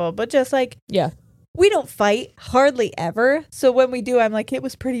terrible, but just like, we don't fight hardly ever. So when we do, I'm like, it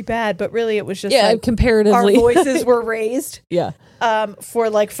was pretty bad, but really it was just like comparatively our voices were raised. For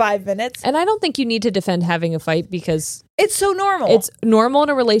like 5 minutes. And I don't think you need to defend having a fight because it's so normal. It's normal in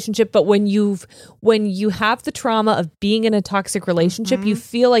a relationship, but when you have the trauma of being in a toxic relationship, you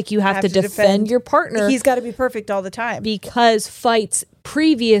feel like you have to defend your partner. He's got to be perfect all the time. Because fights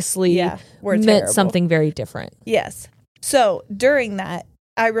previously meant terrible. something very different. Yes. So during that,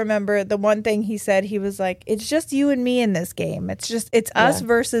 I remember the one thing he said, he was like, it's just you and me in this game. It's us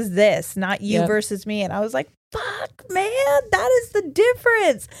versus this, not you versus me. And I was like, fuck, man, that is the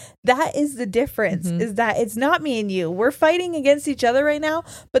difference. That is the difference, is that it's not me and you. We're fighting against each other right now,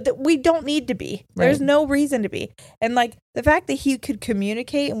 but that we don't need to be. There's no reason to be. And like the fact that he could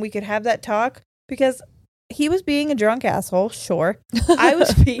communicate and we could have that talk, because he was being a drunk asshole, sure. I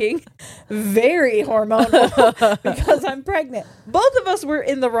was being very hormonal because I'm pregnant. Both of us were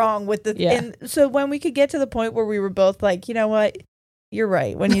in the wrong with the and so when we could get to the point where we were both like, you know what? You're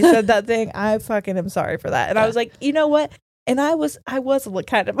right. When you said that thing, I fucking am sorry for that. And I was like, you know what? And I was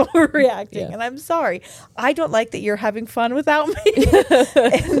kind of overreacting, and I'm sorry. I don't like that you're having fun without me,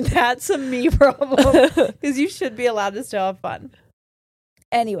 and that's a me problem because you should be allowed to still have fun.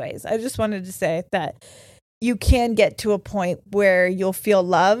 Anyways, I just wanted to say that you can get to a point where you'll feel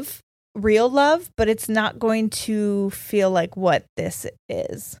love, real love, but it's not going to feel like what this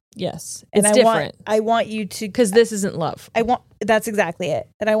is. Yes, and it's different. I want you to, because this isn't love. That's exactly it.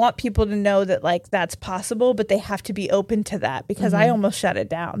 And I want people to know that like that's possible, but they have to be open to that because I almost shut it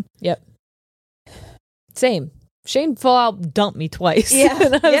down. Yep. Same. Shane full out dumped me twice. Yeah.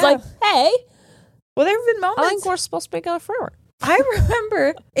 And I was like, hey. Well, there have been moments. I think we're supposed to be together forever. I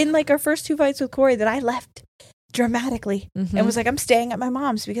remember in like our first 2 fights with Corey that I left dramatically and was like, I'm staying at my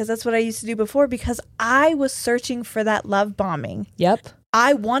mom's because that's what I used to do before, because I was searching for that love bombing. Yep.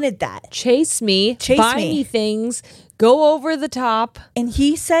 I wanted that. Chase me. Buy me things. Go over the top. And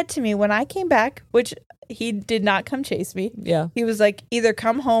he said to me when I came back, which he did not come chase me. Yeah. He was like, either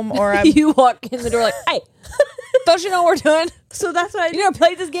come home or I'm. You walk in the door like, hey, don't you know what we're doing? So that's what I You never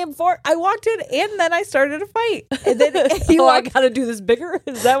played this game before? I walked in and then I started a fight. And then he I walked. gotta do this bigger?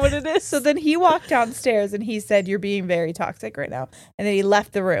 Is that what it is? So then he walked downstairs and he said, "You're being very toxic right now." And then he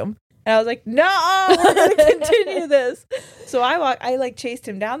left the room. And I was like, "No, we're going to continue this." So I like chased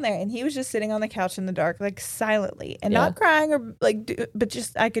him down there, and he was just sitting on the couch in the dark, like silently and not crying or like, but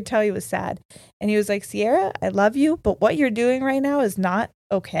just I could tell he was sad. And he was like, "Sierra, I love you, but what you're doing right now is not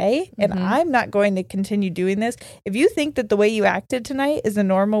okay, and I'm not going to continue doing this. If you think that the way you acted tonight is a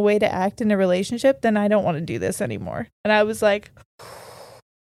normal way to act in a relationship, then I don't want to do this anymore." And I was like,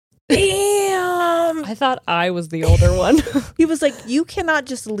 damn. I thought I was the older one. He was like, "You cannot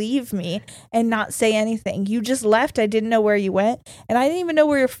just leave me and not say anything. You just left. I didn't know where you went, and I didn't even know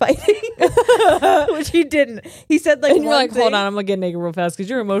where you're fighting." Which he didn't. He said like, and you're like, hold on, I'm gonna get naked real fast because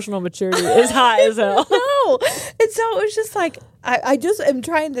your emotional maturity is high as hell. No. And so it was just like, I just am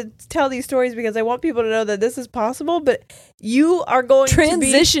trying to tell these stories because I want people to know that this is possible, but you are going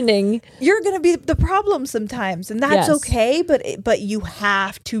transitioning. You're going to be the problem sometimes, and that's okay, but you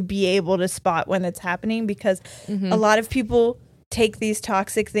have to be able to spot when it's happening because a lot of people take these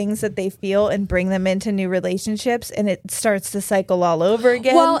toxic things that they feel and bring them into new relationships, and it starts to cycle all over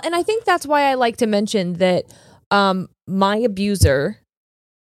again. Well, and I think that's why I like to mention that my abuser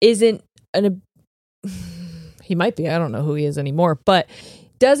isn't he might be, I don't know who he is anymore, but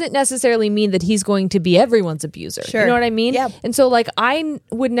doesn't necessarily mean that he's going to be everyone's abuser. Sure. You know what I mean? Yeah. And so like I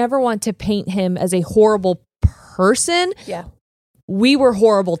would never want to paint him as a horrible person. Yeah. We were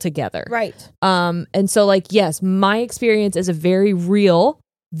horrible together. Right. And so like, yes, my experience is a very real,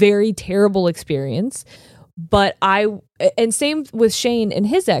 very terrible experience. But and same with Shane and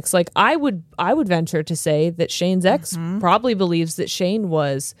his ex. Like I would venture to say that Shane's ex probably believes that Shane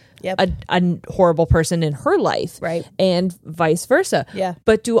was a horrible person in her life, right? And vice versa. Yeah.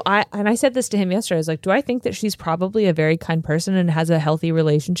 But and I said this to him yesterday. I was like, do I think that she's probably a very kind person and has a healthy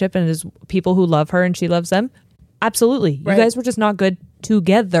relationship and is people who love her and she loves them? Absolutely. Right. You guys were just not good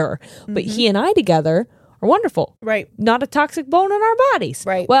together. But he and I together are wonderful. Right. Not a toxic bone in our bodies.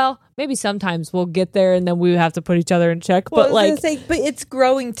 Right. Well, maybe sometimes we'll get there and then we have to put each other in check. Well, But like, but it's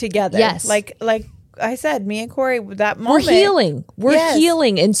growing together. Yes. Like I said, me and Corey, that moment. we're healing. We're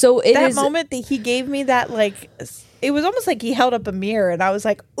healing. And so that moment that he gave me that, like, it was almost like he held up a mirror and I was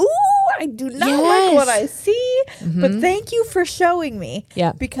like, ooh, I do not like what I see. But thank you for showing me.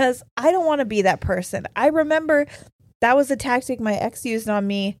 Yeah. Because I don't want to be that person. I remember that was a tactic my ex used on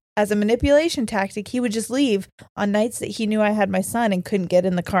me as a manipulation tactic. He would just leave on nights that he knew I had my son and couldn't get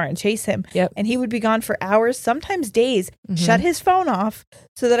in the car and chase him. Yep. And he would be gone for hours, sometimes days, shut his phone off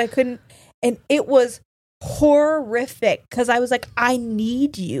so that I couldn't. And it was horrific because I was like, I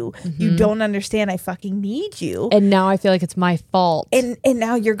need you. You don't understand. I fucking need you. And now I feel like it's my fault. And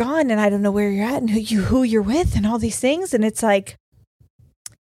now you're gone and I don't know where you're at and who you're with and all these things. And it's like,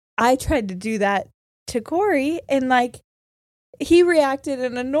 I tried to do that to Corey and like he reacted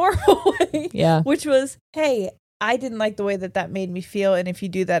in a normal way. Yeah. Which was, hey, I didn't like the way that made me feel. And if you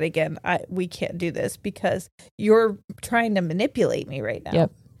do that again, we can't do this because you're trying to manipulate me right now.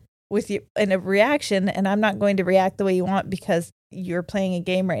 Yep. With you in a reaction, and I'm not going to react the way you want because you're playing a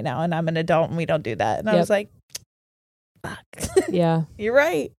game right now and I'm an adult and we don't do that. And I was like, fuck. Yeah. You're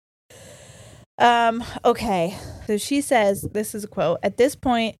right. Okay. So she says, this is a quote, "At this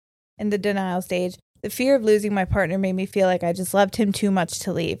point in the denial stage, the fear of losing my partner made me feel like I just loved him too much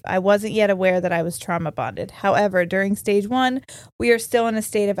to leave. I wasn't yet aware that I was trauma bonded. However, during stage 1, we are still in a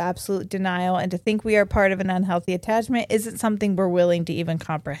state of absolute denial, and to think we are part of an unhealthy attachment isn't something we're willing to even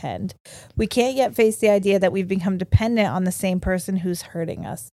comprehend. We can't yet face the idea that we've become dependent on the same person who's hurting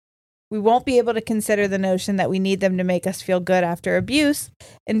us. We won't be able to consider the notion that we need them to make us feel good after abuse.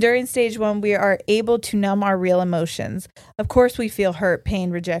 And during stage 1, we are able to numb our real emotions. Of course, we feel hurt,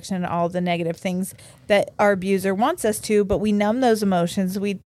 pain, rejection, and all the negative things that our abuser wants us to, but we numb those emotions.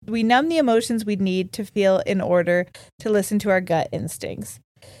 We numb the emotions we need to feel in order to listen to our gut instincts.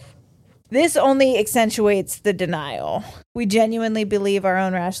 This only accentuates the denial. We genuinely believe our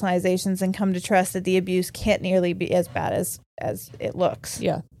own rationalizations and come to trust that the abuse can't nearly be as bad as it looks.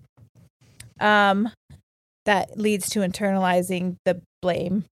 Yeah. That leads to internalizing the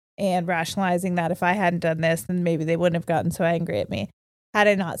blame and rationalizing that if I hadn't done this, then maybe they wouldn't have gotten so angry at me. Had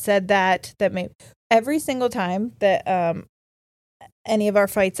I not said that maybe every single time that any of our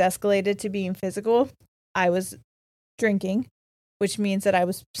fights escalated to being physical, I was drinking, which means that I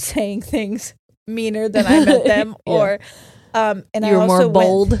was saying things meaner than I meant them, Yeah. or and you were more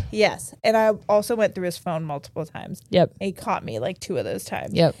bold. Yes, and I also went through his phone multiple times. Yep. He caught me like 2 of those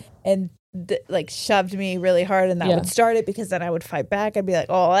times. Yep. And like shoved me really hard, and that Yeah. would start it, because then I would fight back. I'd be like,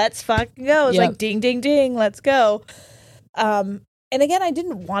 oh, let's fucking go. It's Yep. like ding, ding, ding, let's go. And again, I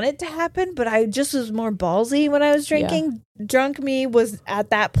didn't want it to happen, but I just was more ballsy when I was drinking. Drunk me was at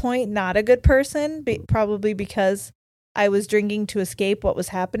that point not a good person, probably because I was drinking to escape what was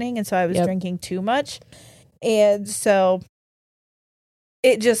happening, and so I was Yep. drinking too much. And so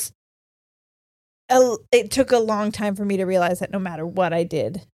it took a long time for me to realize that no matter what I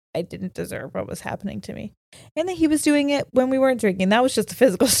did, I didn't deserve what was happening to me. And that he was doing it when we weren't drinking. That was just the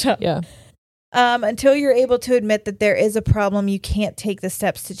physical stuff. Yeah. Until you're able to admit that there is a problem, you can't take the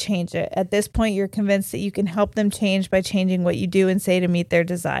steps to change it. At this point, you're convinced that you can help them change by changing what you do and say to meet their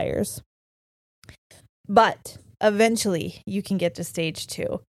desires. But eventually, you can get to stage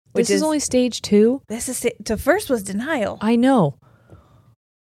 2. Which This is only stage 2? This is so first was denial. I know.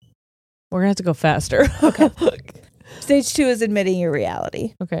 We're going to have to go faster. Okay. Stage 2 is admitting your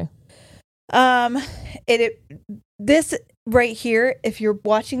reality. Okay. This right here, if you're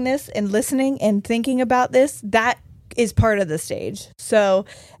watching this and listening and thinking about this, that is part of the stage. So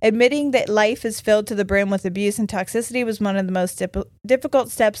admitting that life is filled to the brim with abuse and toxicity was one of the most difficult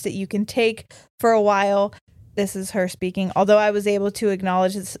steps that you can take. For a while, this is her speaking, although I was able to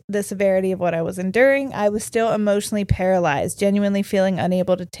acknowledge the severity of what I was enduring, I was still emotionally paralyzed, genuinely feeling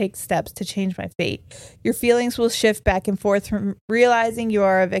unable to take steps to change my fate. Your feelings will shift back and forth from realizing you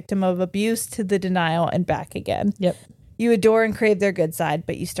are a victim of abuse to the denial and back again. Yep. You adore and crave their good side,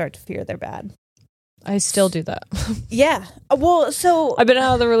 but you start to fear their bad. I still do that. Yeah. Well, so I've been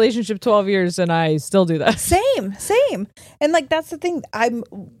out of the relationship 12 years and I still do that. Same. And like, that's the thing. I'm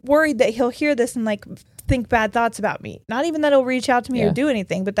worried that he'll hear this and like think bad thoughts about me. Not even that he'll reach out to me or do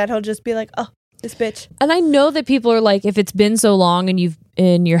anything, but that he'll just be like, oh, this bitch. And I know that people are like, if it's been so long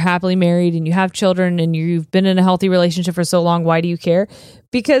and you're happily married and you have children and you've been in a healthy relationship for so long, why do you care?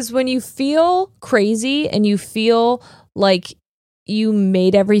 Because when you feel crazy and you feel like you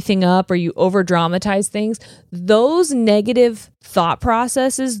made everything up or you over dramatize things, those negative thought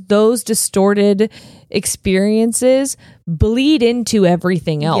processes, those distorted experiences bleed into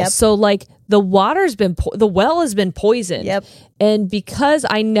everything else. Yep. So like the well has been poisoned. Yep. And because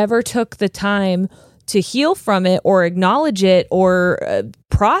I never took the time to heal from it or acknowledge it or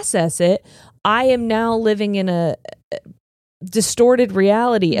process it, I am now living in a distorted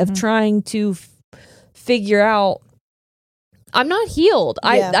reality of trying to figure out I'm not healed.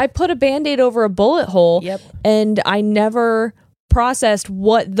 Yeah. I put a Band-Aid over a bullet hole. Yep. And I never processed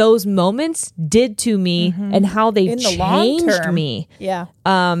what those moments did to me and how they In the long changed term. me. Yeah.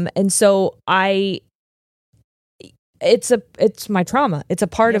 And so it's my trauma. It's a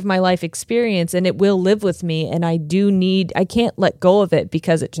part of my life experience and it will live with me. And I can't let go of it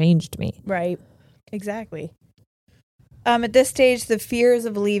because it changed me. Right. Exactly. At this stage, the fears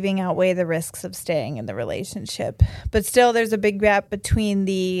of leaving outweigh the risks of staying in the relationship. But still, there's a big gap between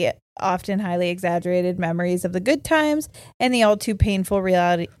the often highly exaggerated memories of the good times and the all too painful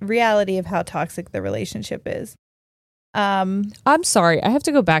reality of how toxic the relationship is. I'm sorry. I have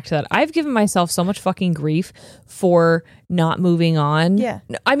to go back to that. I've given myself so much fucking grief for not moving on. Yeah.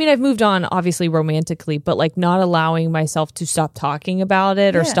 I mean, I've moved on obviously romantically, but like not allowing myself to stop talking about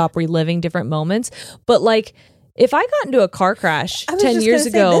it or stop reliving different moments. But like, if I got into a car crash I was 10 just years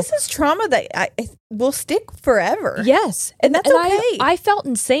gonna say, ago, this is trauma that will stick forever. yes. And that's okay. I felt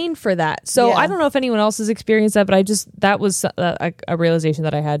insane for that. So Yeah. I don't know if anyone else has experienced that, but that was a realization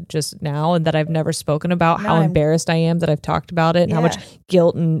that I had just now and that I've never spoken about, No, how I'm- embarrassed I am that I've talked about it and how much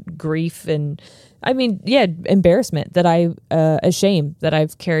guilt and grief and embarrassment that a shame that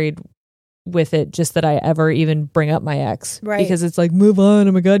I've carried with it, just that I ever even bring up my ex. Right. Because it's like, move on.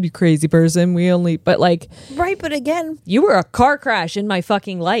 Oh my God, you crazy person. But like, Right. But again, you were a car crash in my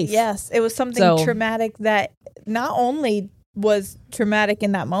fucking life. yes, it was something So- traumatic that not only was traumatic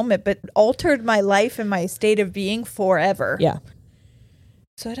in that moment, but altered my life and my state of being forever. Yeah.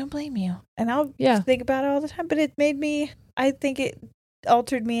 So I don't blame you. And I'll Yeah. think about it all the time, but I think it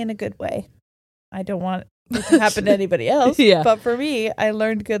altered me in a good way. I don't want it to happen to anybody else. Yeah. But for me, I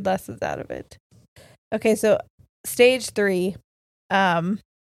learned good lessons out of it. Okay, so stage 3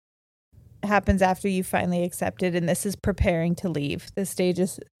 happens after you finally accepted, and this is preparing to leave. This stage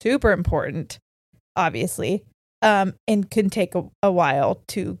is super important, obviously, and can take a while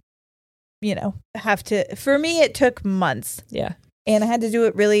to, for me, it took months. Yeah. And I had to do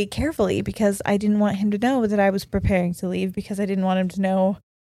it really carefully because I didn't want him to know that I was preparing to leave, because I didn't want him to know.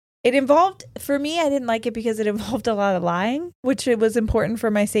 It involved, for me, I didn't like it because it involved a lot of lying, which it was important for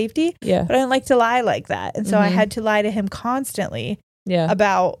my safety. Yeah. But I didn't like to lie like that. And so I had to lie to him constantly Yeah.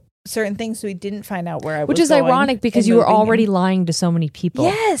 about certain things, so he didn't find out where I was Which is going ironic because and you were moving already him. lying to so many people.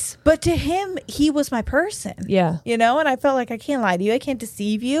 Yes, but to him, he was my person. Yeah. You know, and I felt like I can't lie to you. I can't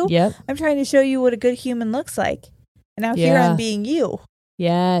deceive you. Yep. I'm trying to show you what a good human looks like. And now here Yeah. I'm being you.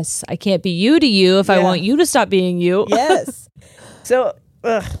 Yes. I can't be you to you if I Yeah. want you to stop being you. Yes. So,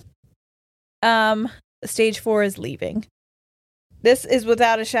 stage 4 is leaving. This is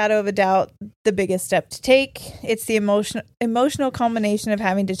without a shadow of a doubt the biggest step to take. It's the emotional culmination of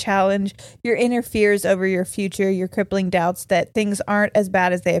having to challenge your inner fears over your future, your crippling doubts that things aren't as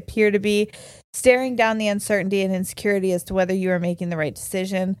bad as they appear to be, staring down the uncertainty and insecurity as to whether you are making the right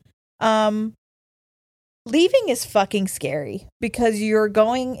decision. Leaving is fucking scary because you're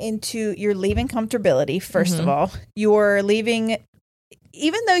leaving comfortability, first of all. You're leaving,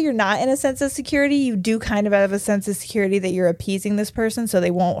 even though you're not in a sense of security, you do kind of have a sense of security that you're appeasing this person so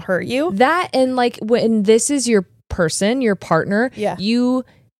they won't hurt you. That, and like when this is your person, your partner, Yeah.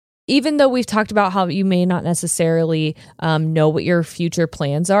 even though we've talked about how you may not necessarily know what your future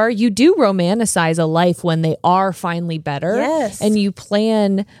plans are, you do romanticize a life when they are finally better. Yes. And you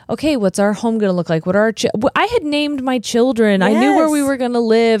plan, okay, what's our home going to look like? What are I had named my children. I knew where we Yes. were going to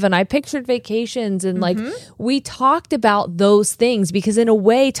live, and I pictured vacations, and like we talked about those things because in a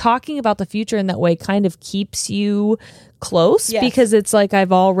way, talking about the future in that way kind of keeps you close Yes. because it's like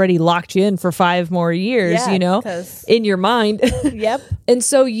I've already locked you in for 5 more years, Yeah, you know, 'cause- in your mind. Yep. And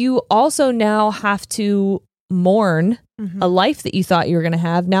so you also now have to mourn a life that you thought you were going to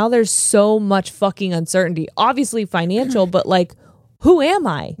have. Now there's so much fucking uncertainty, obviously financial, but like, who am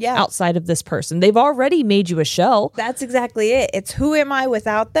I outside of this person? They've already made you a shell. That's exactly it. It's who am I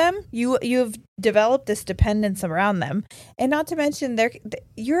without them? You've developed this dependence around them. And not to mention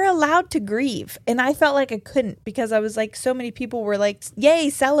you're allowed to grieve. And I felt like I couldn't because I was like, so many people were like,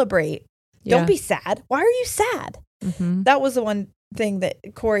 yay, celebrate. Yeah. Don't be sad. Why are you sad? That was the one thing that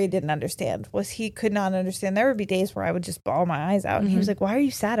Corey didn't understand, was he could not understand. There would be days where I would just bawl my eyes out and he was like, why are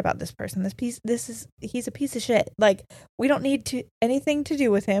you sad about this person? He's a piece of shit. Like, we don't need anything to do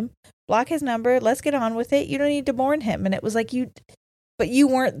with him. Block his number. Let's get on with it. You don't need to mourn him. And it was like, but you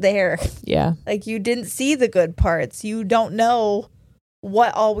weren't there. Yeah. Like, you didn't see the good parts. You don't know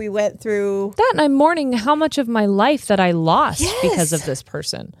what all we went through. That, and I'm mourning how much of my life that I lost because Yes. of this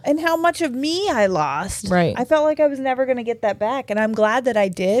person. And how much of me I lost. Right. I felt like I was never going to get that back. And I'm glad that I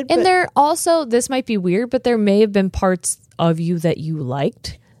did. And but- there also, this might be weird, but there may have been parts of you that you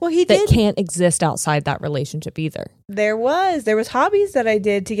liked well, he that did. can't exist outside that relationship either. There was hobbies that I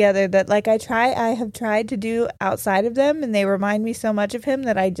did together that like I have tried to do outside of them, and they remind me so much of him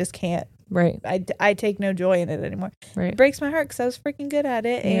that I just can't. Right. I take no joy in it anymore. Right. It breaks my heart because I was freaking good at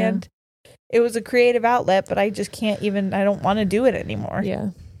it, Yeah. and it was a creative outlet, but I just can't even. I don't want to do it anymore.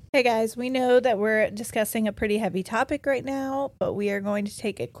 Yeah. Hey guys, we know that we're discussing a pretty heavy topic right now, but we are going to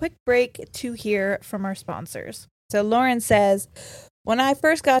take a quick break to hear from our sponsors. So Lauren says, when I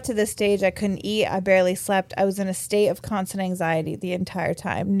first got to this stage, I couldn't eat. I barely slept. I was in a state of constant anxiety the entire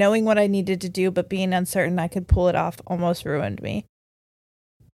time. Knowing what I needed to do, but being uncertain I could pull it off almost ruined me.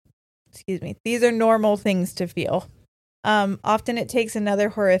 Excuse me. These are normal things to feel. Often it takes another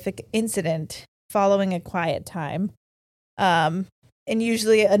horrific incident following a quiet time. And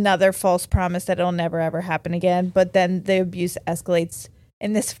usually another false promise that it'll never ever happen again. But then the abuse escalates.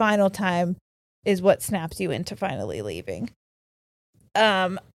 And this final time is what snaps you into finally leaving.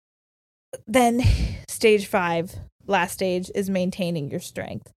 Then stage 5, last stage, is maintaining your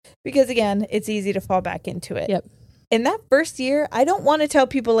strength. Because again, it's easy to fall back into it. Yep. In that first year, I don't want to tell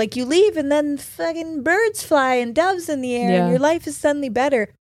people like you leave and then fucking birds fly and doves in the air and your life is suddenly better.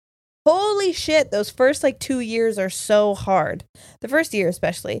 Holy shit, those first like 2 years are so hard. The first year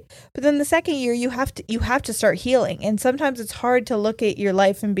especially. But then the second year you have to start healing. And sometimes it's hard to look at your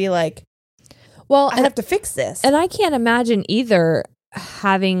life and be like, well, I have to fix this. And I can't imagine either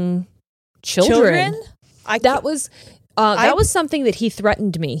having children. That was something that he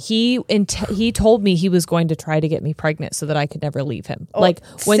threatened me. He told me he was going to try to get me pregnant so that I could never leave him. Like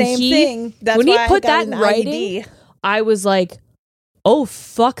when he put that in writing, I was like, oh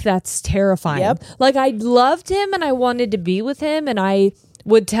fuck, that's terrifying. Yep. Like I loved him and I wanted to be with him, and I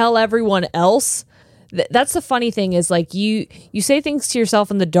would tell everyone else. That's the funny thing is like you say things to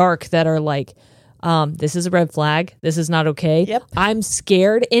yourself in the dark that are like, this is a red flag. This is not okay. Yep. I'm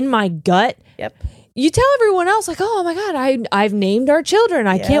scared in my gut. Yep. You tell everyone else like, oh my God, I've named our children.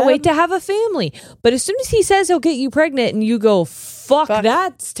 I can't wait to have a family. But as soon as he says he'll get you pregnant and you go, fuck.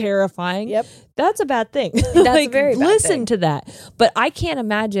 That's terrifying. Yep. That's a bad thing. That's like, a very bad listen thing. to that. But I can't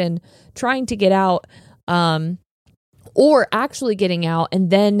imagine trying to get out or actually getting out and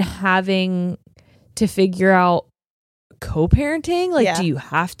then having to figure out co-parenting? Like, Yeah. do you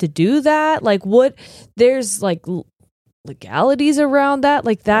have to do that? Like, what? There's like legalities around that.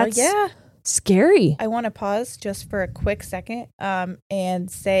 Like, that's yeah. scary. I want to pause just for a quick second and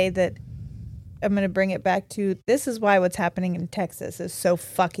say that I'm going to bring it back to this is why what's happening in Texas is so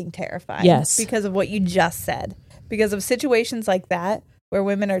fucking terrifying. Yes. Because of what you just said. Because of situations like that where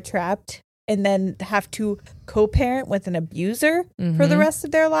women are trapped and then have to co-parent with an abuser for the rest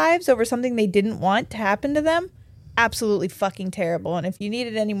of their lives over something they didn't want to happen to them. Absolutely fucking terrible. And if you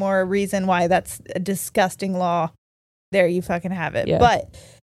needed any more reason why that's a disgusting law, there you fucking have it. Yeah. But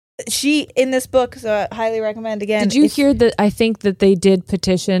she, in this book, so I highly recommend again. Did you hear that? I think that they did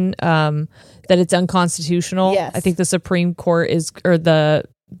petition that it's unconstitutional. Yes. I think the Supreme Court is, or the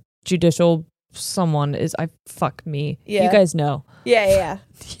judicial someone is, fuck me. Yeah. You guys know. Yeah.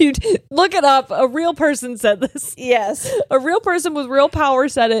 You look it up. A real person said this. Yes. A real person with real power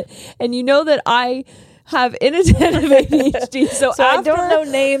said it. And you know that I have inattentive ADHD. So I don't know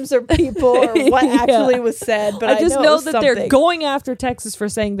names or people or what actually was said, but I just know it was that they're something. going after Texas for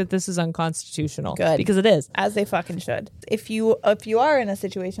saying that this is unconstitutional. Good. Because it is. As they fucking should. If you are in a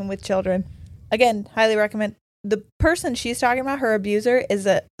situation with children, again, highly recommend. The person she's talking about, her abuser, is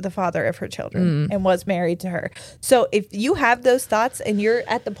the father of her children and was married to her. So if you have those thoughts and you're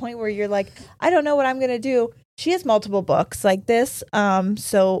at the point where you're like, I don't know what I'm going to do. She has multiple books like this.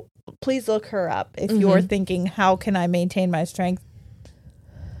 So please look her up. If you're thinking, how can I maintain my strength?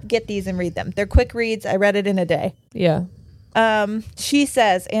 Get these and read them. They're quick reads. I read it in a day. Yeah. She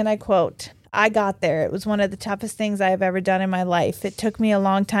says, and I quote, I got there. It was one of the toughest things I have ever done in my life. It took me a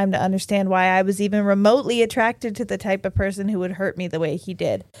long time to understand why I was even remotely attracted to the type of person who would hurt me the way he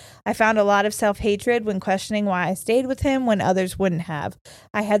did. I found a lot of self-hatred when questioning why I stayed with him when others wouldn't have.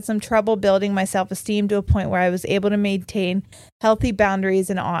 I had some trouble building my self-esteem to a point where I was able to maintain healthy boundaries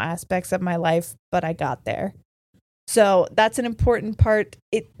in all aspects of my life, but I got there. So that's an important part.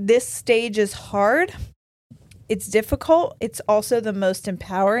 This stage is hard. It's difficult. It's also the most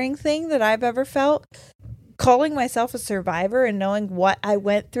empowering thing that I've ever felt. Calling myself a survivor and knowing what I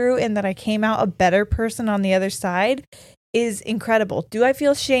went through and that I came out a better person on the other side is incredible. Do I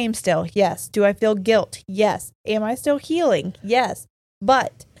feel shame still? Yes. Do I feel guilt? Yes. Am I still healing? Yes.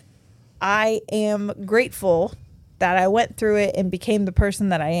 But I am grateful that I went through it and became the person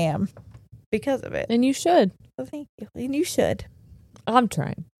that I am because of it. And you should. Well, thank you. And you should. I'm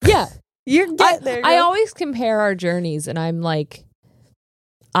trying. Yeah. You're getting there. I girl. always compare our journeys, and I'm like,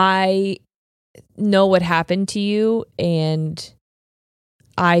 I know what happened to you, and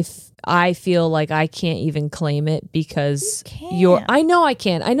I feel like I can't even claim it because you're. I know I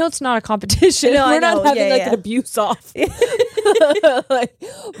can. I know it's not a competition. No, We're I know. not having Yeah. an abuse off.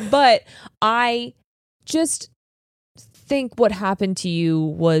 But I just think what happened to you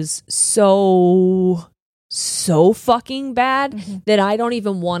was so fucking bad that I don't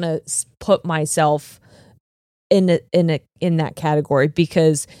even want to put myself in that category,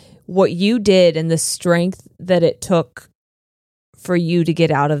 because what you did and the strength that it took for you to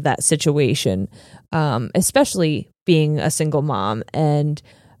get out of that situation, especially being a single mom, and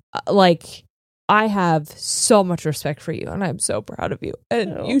like, I have so much respect for you, and I'm so proud of you,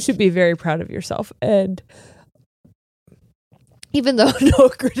 and you should be very proud of yourself. And even though Noah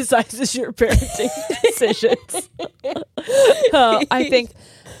criticizes your parenting decisions,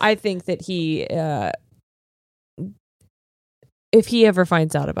 I think that he, if he ever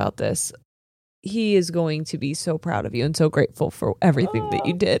finds out about this, he is going to be so proud of you and so grateful for everything that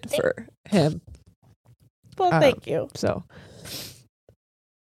you did for him. Well, thank you. So,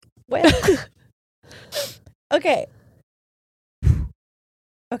 Well, okay.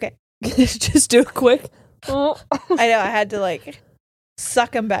 just do a quick. I know. I had to like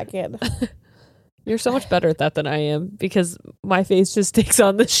suck him back in. You're so much better at that than I am, because my face just takes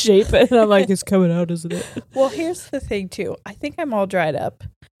on this shape and I'm like, it's coming out, isn't it? Well, here's the thing too. I think I'm all dried up.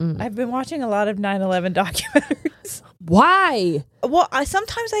 I've been watching a lot of 9/11 documentaries. Why? Well,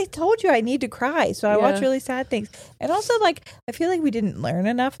 sometimes I told you I need to cry, so I watch really sad things. And also, like, I feel like we didn't learn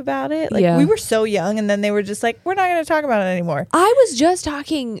enough about it. Like, we were so young, and then they were just like, we're not going to talk about it anymore. I was just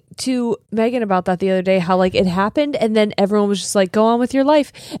talking to Megan about that the other day, how, like, it happened, and then everyone was just like, go on with your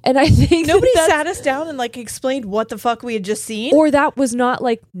life. And I think nobody sat us down and, like, explained what the fuck we had just seen. Or that was not,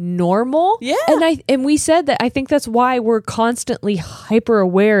 like, normal. Yeah. And we said that I think that's why we're constantly hyper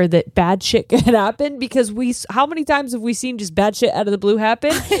aware that bad shit can happen, because how many times have we seen just bad shit out of the blue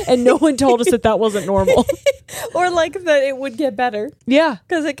happen and no one told us that wasn't normal? Or like that it would get better. Yeah.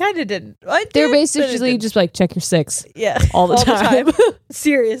 Because it kind of didn't. They're basically just like, check your 6. Yeah. All the time.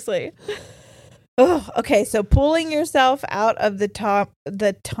 Seriously. Oh, okay. So pulling yourself out of the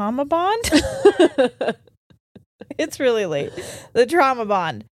Tomabond. It's really late. The trauma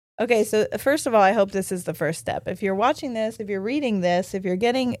bond. Okay, so first of all, I hope this is the first step. If you're watching this, if you're reading this, if you're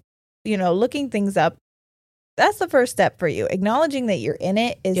getting, looking things up, that's the first step for you. Acknowledging that you're in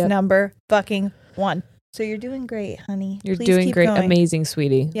it is number fucking one. So you're doing great, honey. You're Please doing keep great. going. Amazing,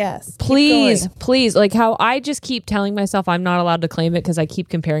 sweetie. Yes. Please, please. Like how I just keep telling myself I'm not allowed to claim it because I keep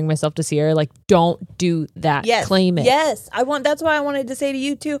comparing myself to Sierra. Like, don't do that. Yes. Claim it. Yes. That's why I wanted to say to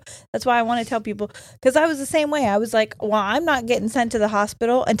you too. That's why I want to tell people. Because I was the same way. I was like, well, I'm not getting sent to the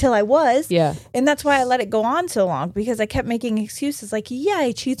hospital until I was. Yeah. And that's why I let it go on so long. Because I kept making excuses like, yeah,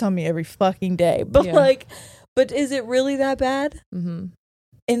 he cheats on me every fucking day. But but is it really that bad? Mm-hmm.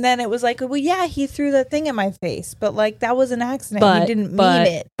 And then it was like, well, yeah, he threw that thing in my face, but like that was an accident. He didn't mean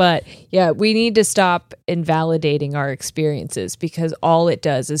it. But yeah, we need to stop invalidating our experiences because all it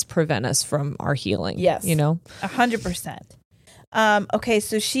does is prevent us from our healing. Yes, 100%. Okay,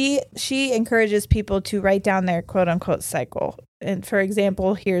 so she encourages people to write down their quote unquote cycle. And for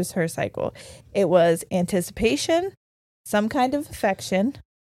example, here's her cycle. It was anticipation, some kind of affection,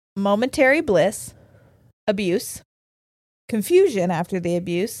 momentary bliss, abuse, confusion after the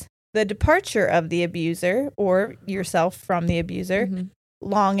abuse, the departure of the abuser or yourself from the abuser,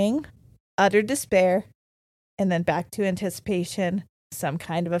 longing, utter despair, and then back to anticipation, some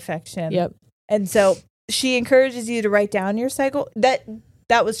kind of affection. Yep. And so she encourages you to write down your cycle. That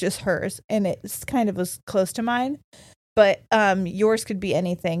was just hers, and it's kind of was close to mine, but yours could be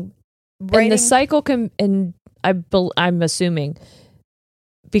anything. And the cycle can, and I'm assuming,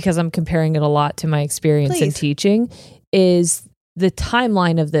 because I'm comparing it a lot to my experience in teaching, is the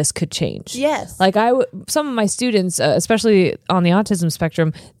timeline of this could change. Yes. Like some of my students, especially on the autism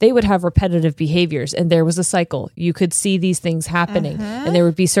spectrum, they would have repetitive behaviors and there was a cycle. You could see these things happening and there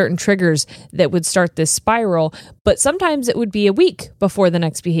would be certain triggers that would start this spiral, but sometimes it would be a week before the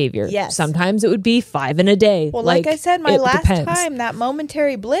next behavior. Yes. Sometimes it would be 5 in a day. Well, like I said, my last depends. time, that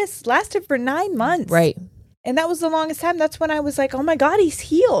momentary bliss lasted for 9 months. Right. And that was the longest time. That's when I was like, oh my God, he's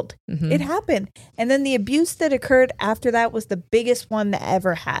healed. It happened. And then the abuse that occurred after that was the biggest one that I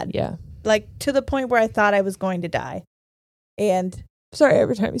ever had. Yeah. Like to the point where I thought I was going to die. And sorry,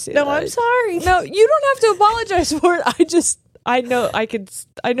 every time you say that. No, I'm sorry. No, you don't have to apologize for it.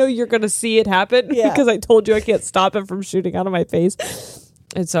 I know you're going to see it happen because I told you I can't stop it from shooting out of my face.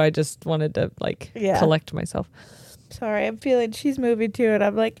 And so I just wanted to collect myself. Sorry, I'm feeling she's moving to it.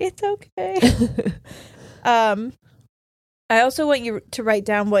 I'm like, it's okay. I also want you to write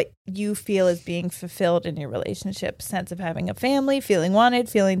down what you feel is being fulfilled in your relationship. Sense of having a family, feeling wanted,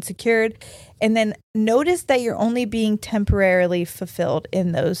 feeling secured. And then notice that you're only being temporarily fulfilled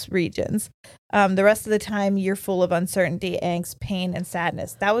in those regions. The rest of the time, you're full of uncertainty, angst, pain, and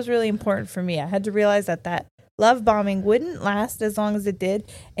sadness. That was really important for me. I had to realize that love bombing wouldn't last as long as it did.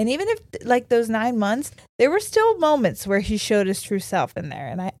 And even if like those 9 months, there were still moments where he showed his true self in there.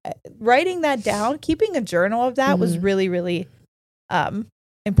 And I writing that down, keeping a journal of that was really, really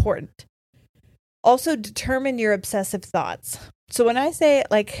important. Also, determine your obsessive thoughts. So when I say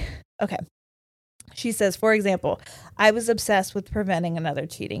she says, for example, I was obsessed with preventing another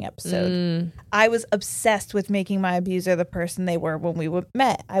cheating episode. I was obsessed with making my abuser the person they were when we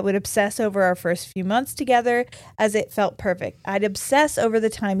met. I would obsess over our first few months together as it felt perfect. I'd obsess over the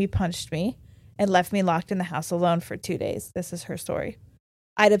time he punched me and left me locked in the house alone for 2 days. This is her story.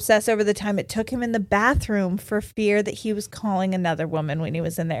 I'd obsess over the time it took him in the bathroom for fear that he was calling another woman when he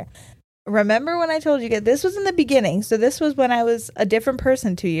was in there. Remember when I told you this was in the beginning. So this was when I was a different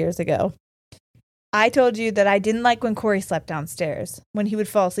person 2 years ago. I told you that I didn't like when Corey slept downstairs, when he would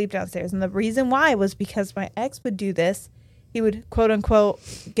fall asleep downstairs. And the reason why was because my ex would do this. He would, quote unquote,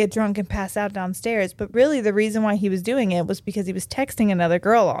 get drunk and pass out downstairs. But really the reason why he was doing it was because he was texting another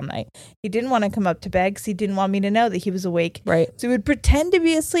girl all night. He didn't want to come up to bed because he didn't want me to know that he was awake. Right. So he would pretend to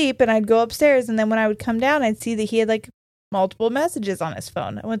be asleep and I'd go upstairs. And then when I would come down, I'd see that he had multiple messages on his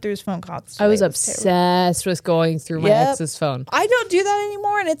phone. I went through his phone constantly. I was obsessed with going through my ex's phone. I don't do that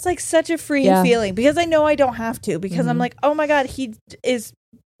anymore, and it's such a freeing feeling because I know I don't have to because I'm like, oh my God, he is.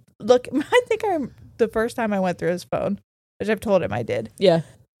 Look, I think the first time I went through his phone, which I've told him I did. Yeah.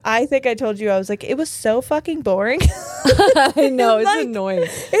 I think I told you I was like, it was so fucking boring. I know, it's annoying.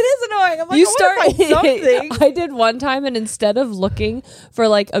 It is annoying. I'm like, something. I did one time, and instead of looking for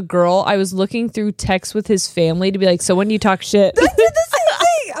a girl, I was looking through texts with his family to be like, so when you talk shit. I did the same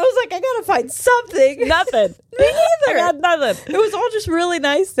thing. I was like, I gotta find something. Nothing. Me neither. I got nothing. It was all just really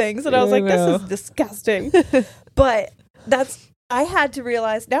nice things, and I was like, this is disgusting. But I had to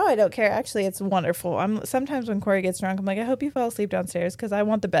realize now I don't care. Actually, it's wonderful. Sometimes when Corey gets drunk, I'm like, I hope you fell asleep downstairs because I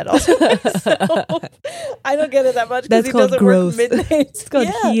want the bed all to myself. I don't get it that much because he doesn't growth. work midnight. It's called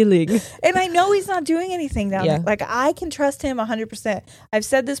healing. And I know he's not doing anything down Yeah. there. Like, I can trust him 100%. I've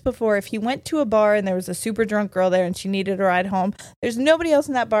said this before. If he went to a bar and there was a super drunk girl there and she needed a ride home, there's nobody else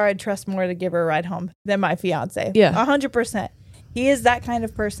in that bar I'd trust more to give her a ride home than my fiance. Yeah. 100%. He is that kind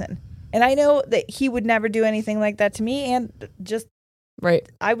of person. And I know that he would never do anything like that to me, and just Right.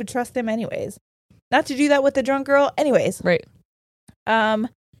 I would trust him anyways. Not to do that with the drunk girl. Anyways. Right.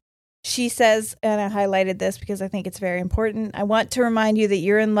 She says, and I highlighted this because I think it's very important. I want to remind you that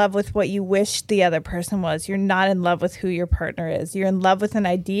you're in love with what you wish the other person was. You're not in love with who your partner is. You're in love with an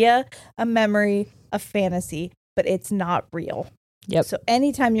idea, a memory, a fantasy, but it's not real. Yep. So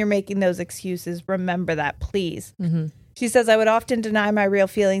anytime you're making those excuses, remember that, please. Mm-hmm. She says, I would often deny my real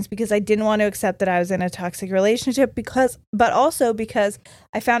feelings because I didn't want to accept that I was in a toxic relationship but also because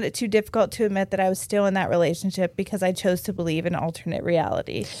I found it too difficult to admit that I was still in that relationship because I chose to believe in alternate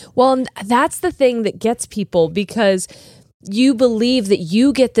reality. Well, and that's the thing that gets people, because you believe that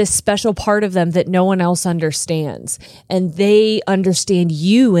you get this special part of them that no one else understands, and they understand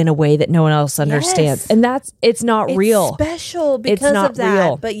you in a way that no one else understands. Yes. And it's not real. Special because It's not of that.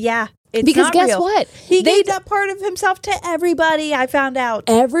 real. But yeah, it's Because not guess real. what? He They gave that part of himself to everybody, I found out.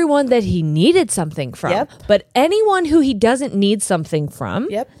 Everyone that he needed something from. Yep. But anyone who he doesn't need something from,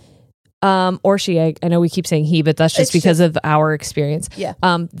 Yep. or she, I know we keep saying he, but that's just It's because of our experience. Yeah.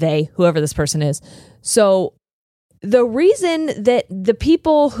 They, whoever this person is. So the reason that the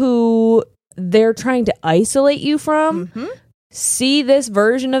people who they're trying to isolate you from see this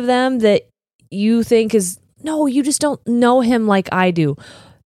version of them that you think is, no, you just don't know him like I do.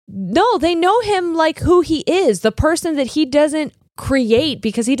 No, they know him like who he is, the person that he doesn't create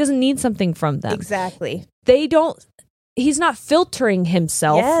because he doesn't need something from them. Exactly. He's not filtering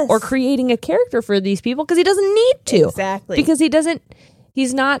himself Yes. or creating a character for these people because he doesn't need to. Exactly. Because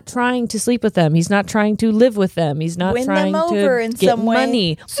he's not trying to sleep with them. He's not trying to live with them. He's not Win trying them to over in get some way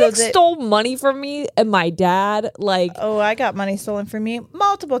money. so Nick that- stole money from me and my dad. Like, Oh, I got money stolen from me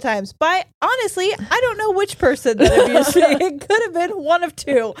multiple times. By honestly, I don't know which person that abused me. It could have been one of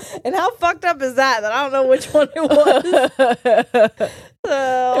two. And how fucked up is that I don't know which one it was.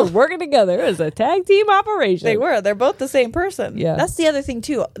 they're So working together as a tag team operation. they were. They're both the same person. Yeah. That's the other thing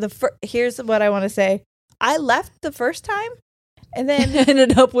too. Here's what I want to say. I left the first time and then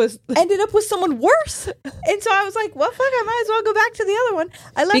ended up with someone worse. And so I was like, well, fuck, I might as well go back to the other one.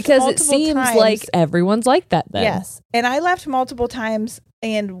 I left because it multiple seems times. like everyone's like that then. Yes. And I left multiple times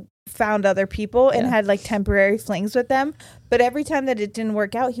and found other people and had like temporary flings with them. But every time that it didn't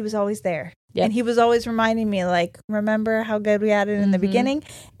work out, he was always there. Yep. And he was always reminding me, like, remember how good we had it in the beginning?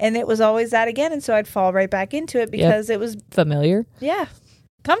 And it was always that again. And so I'd fall right back into it because it was, Familiar.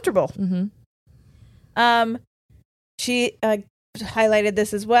 comfortable. Mm-hmm. She highlighted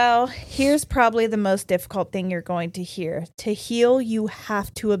this as well. Here's probably the most difficult thing you're going to hear. To heal, you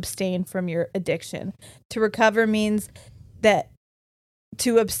have to abstain from your addiction. To recover means that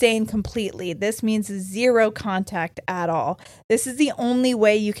to abstain completely. This means zero contact at all. This is the only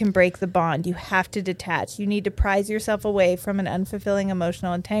way you can break the bond. You have to detach. You need to prize yourself away from an unfulfilling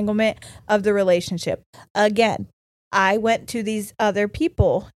emotional entanglement of the relationship. Again, I went to these other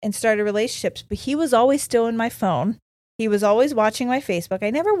people and started relationships, but he was always still in my phone. He was always watching my Facebook.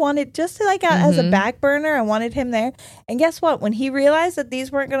 I never wanted, just to like as a back burner, I wanted him there. And guess what? When he realized that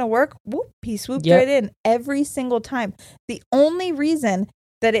these weren't going to work, whoop, he swooped right in every single time. The only reason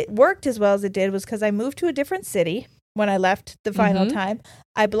that it worked as well as it did was because I moved to a different city when I left the final time.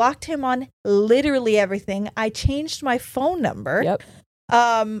 I blocked him on literally everything. I changed my phone number. Yep.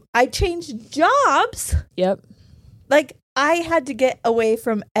 I changed jobs. Yep. Like, I had to get away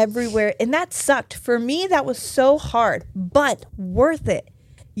from everywhere, and that sucked. For me, that was so hard, but worth it.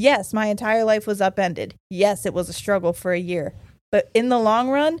 Yes, my entire life was upended. Yes, it was a struggle for a year. But in the long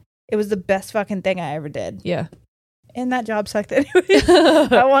run, it was the best fucking thing I ever did. Yeah. And that job sucked anyway.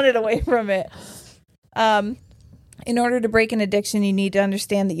 I wanted away from it. In order to break an addiction, you need to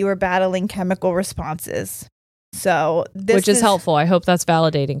understand that you are battling chemical responses. So this Which is helpful. I hope that's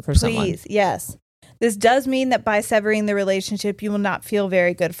validating for someone. Please, yes. This does mean that by severing the relationship, you will not feel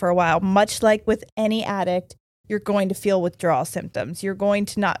very good for a while. Much like with any addict, you're going to feel withdrawal symptoms. You're going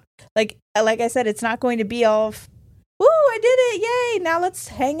to not, like I said, it's not going to be all of, woo, I did it, yay, now let's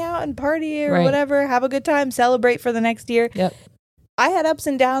hang out and party or whatever, have a good time, celebrate for the next year. Yep. I had ups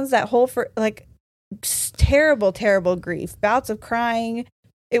and downs that whole, terrible, terrible grief, bouts of crying.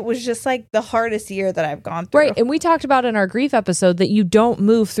 It was just like the hardest year that I've gone through. Right. And we talked about in our grief episode that you don't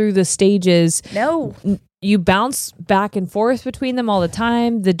move through the stages No. you bounce back and forth between them all the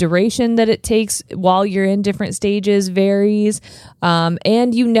time. The duration that it takes while you're in different stages varies.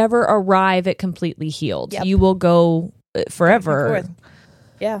 And you never arrive at completely healed. Yep. You will go forever. Back and forth.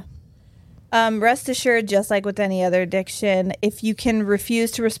 Yeah. Rest assured, just like with any other addiction, if you can refuse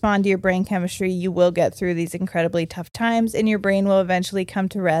to respond to your brain chemistry, you will get through these incredibly tough times, and your brain will eventually come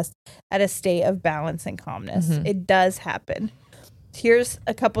to rest at a state of balance and calmness. It does happen. Here's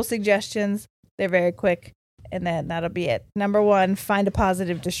a couple suggestions. They're very quick, and then that'll be it. Number 1, find a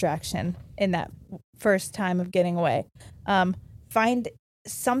positive distraction in that first time of getting away. Find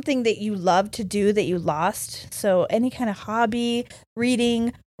something that you love to do that you lost. So any kind of hobby,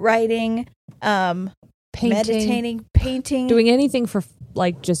 reading, writing, meditating, painting, doing anything for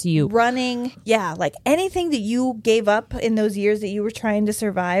like just you. running. Yeah, like anything that you gave up in those years that you were trying to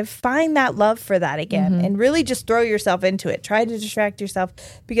survive, find that love for that again and really just throw yourself into it. Try to distract yourself,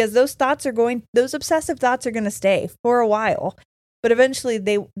 because those obsessive thoughts are going to stay for a while, but eventually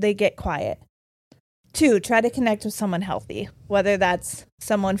they get quiet. 2, try to connect with someone healthy, whether that's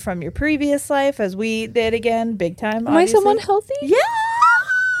someone from your previous life, as we did again, big time. Am I obviously. someone healthy? Yeah.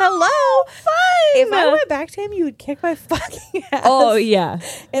 Hello. If I went back to him, you would kick my fucking ass. Oh, yeah.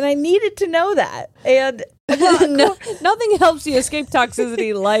 And I needed to know that. And No, nothing helps you escape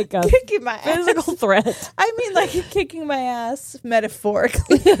toxicity like a kicking my physical ass. threat. I mean, like kicking my ass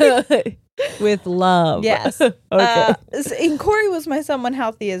metaphorically. With love. Yes. Okay. And Corey was my someone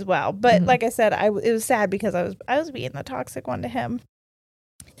healthy as well. But like I said, it was sad because I was being the toxic one to him.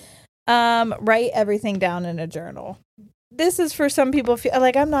 Write everything down in a journal. This is for some people.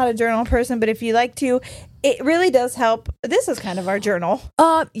 Like, I'm not a journal person, but if you like to, it really does help. This is kind of our journal.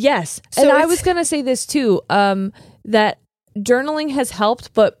 Yes. So and I was going to say this too, that journaling has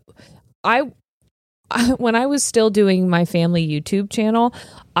helped, but when I was still doing my family YouTube channel,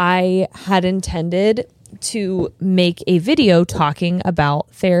 I had intended to make a video talking about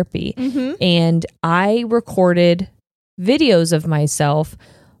therapy. And I recorded videos of myself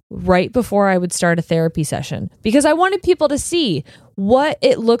right before I would start a therapy session, because I wanted people to see what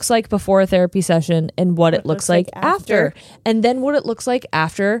it looks like before a therapy session and what it looks like after, and then what it looks like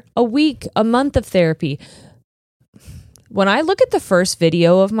after a week, a month of therapy. When I look at the first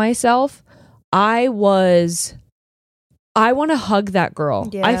video of myself, I want to hug that girl.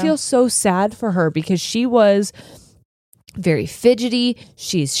 Yeah. I feel so sad for her because she was very fidgety.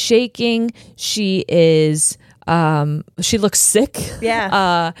 She's shaking. She is, she looks sick.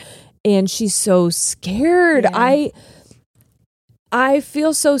 Yeah. And she's so scared. Yeah. I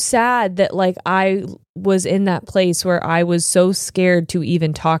feel so sad that like I was in that place where I was so scared to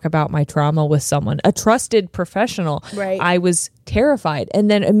even talk about my trauma with someone, a trusted professional. Right. I was terrified. And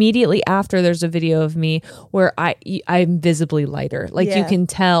then immediately after, there's a video of me where I'm visibly lighter. Like you can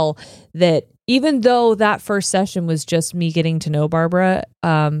tell that even though that first session was just me getting to know Barbara,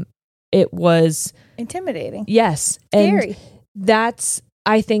 it was intimidating. Yes. Scary. And that's,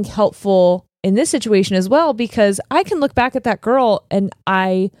 I think, helpful in this situation as well, because I can look back at that girl and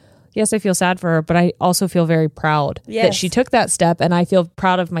I feel sad for her, but I also feel very proud that she took that step, and I feel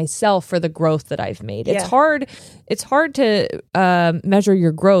proud of myself for the growth that I've made. It's hard to measure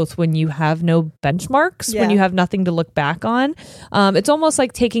your growth when you have no benchmarks, when you have nothing to look back on. It's almost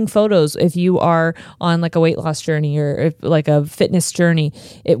like taking photos if you are on like a weight loss journey or if, like a fitness journey.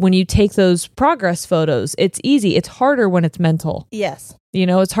 When you take those progress photos, it's easy. It's harder when it's mental. Yes. You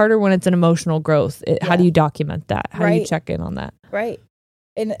know, it's harder when it's an emotional growth. How do you document that? How do you check in on that? Right.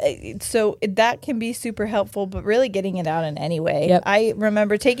 And so that can be super helpful, but really getting it out in any way. Yep. I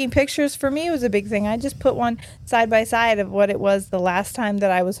remember taking pictures. For me, it was a big thing. I just put one side by side of what it was the last time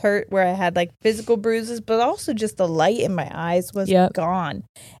that I was hurt, where I had like physical bruises, but also just the light in my eyes was gone.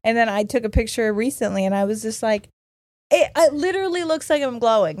 And then I took a picture recently and I was just like, it literally looks like I'm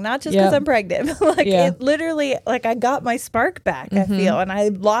glowing, not just because I'm pregnant. It literally, like I got my spark back, I feel, and I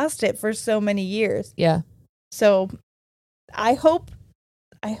lost it for so many years. Yeah. So I hope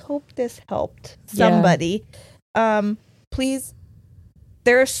this helped somebody. Please,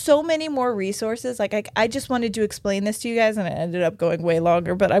 there are so many more resources. Like I just wanted to explain this to you guys, and it ended up going way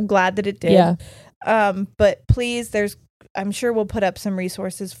longer, but I'm glad that it did. Yeah. But please, I'm sure we'll put up some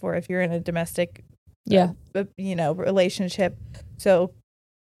resources for if you're in a domestic relationship. So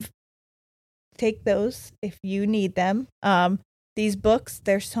take those if you need them. These books,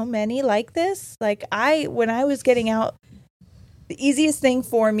 there's so many like this. Like when I was getting out, the easiest thing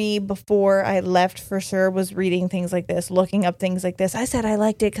for me before I left for sure was reading things like this, looking up things like this. I said I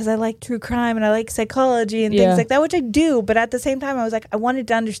liked it because I like true crime and I like psychology and things like that, which I do. But at the same time, I was like, I wanted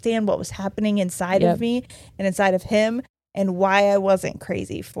to understand what was happening inside of me and inside of him and why I wasn't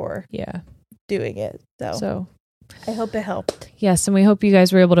crazy for doing it. So I hope it helped. Yes, and we hope you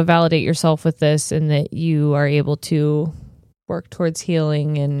guys were able to validate yourself with this and that you are able to work towards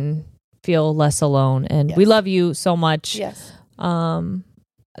healing and feel less alone. And we love you so much. Yes.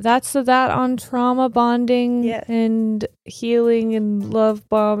 That's that on trauma bonding and healing and love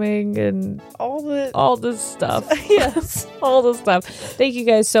bombing and all this stuff. Yes. All the stuff. Thank you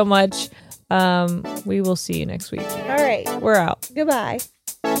guys so much. We will see you next week. All right. We're out. Goodbye.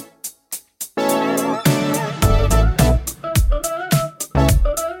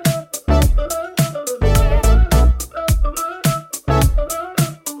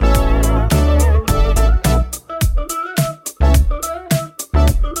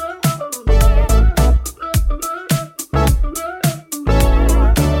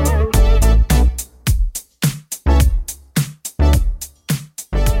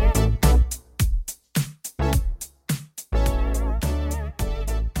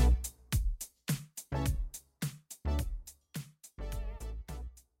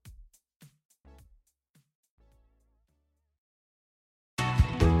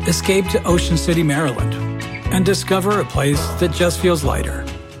 Escape to Ocean City, Maryland, and discover a place that just feels lighter,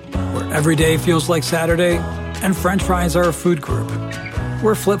 where every day feels like Saturday and French fries are a food group,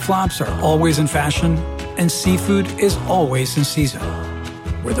 where flip-flops are always in fashion and seafood is always in season,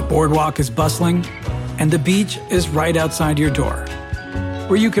 where the boardwalk is bustling and the beach is right outside your door,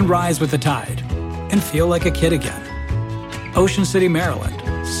 where you can rise with the tide and feel like a kid again. Ocean City,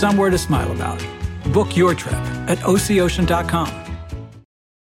 Maryland, somewhere to smile about. Book your trip at OCOcean.com.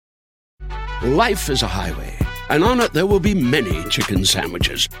 Life is a highway, and on it there will be many chicken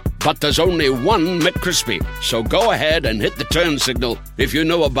sandwiches. But there's only one McCrispy. So go ahead and hit the turn signal if you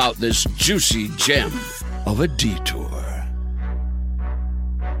know about this juicy gem of a detour.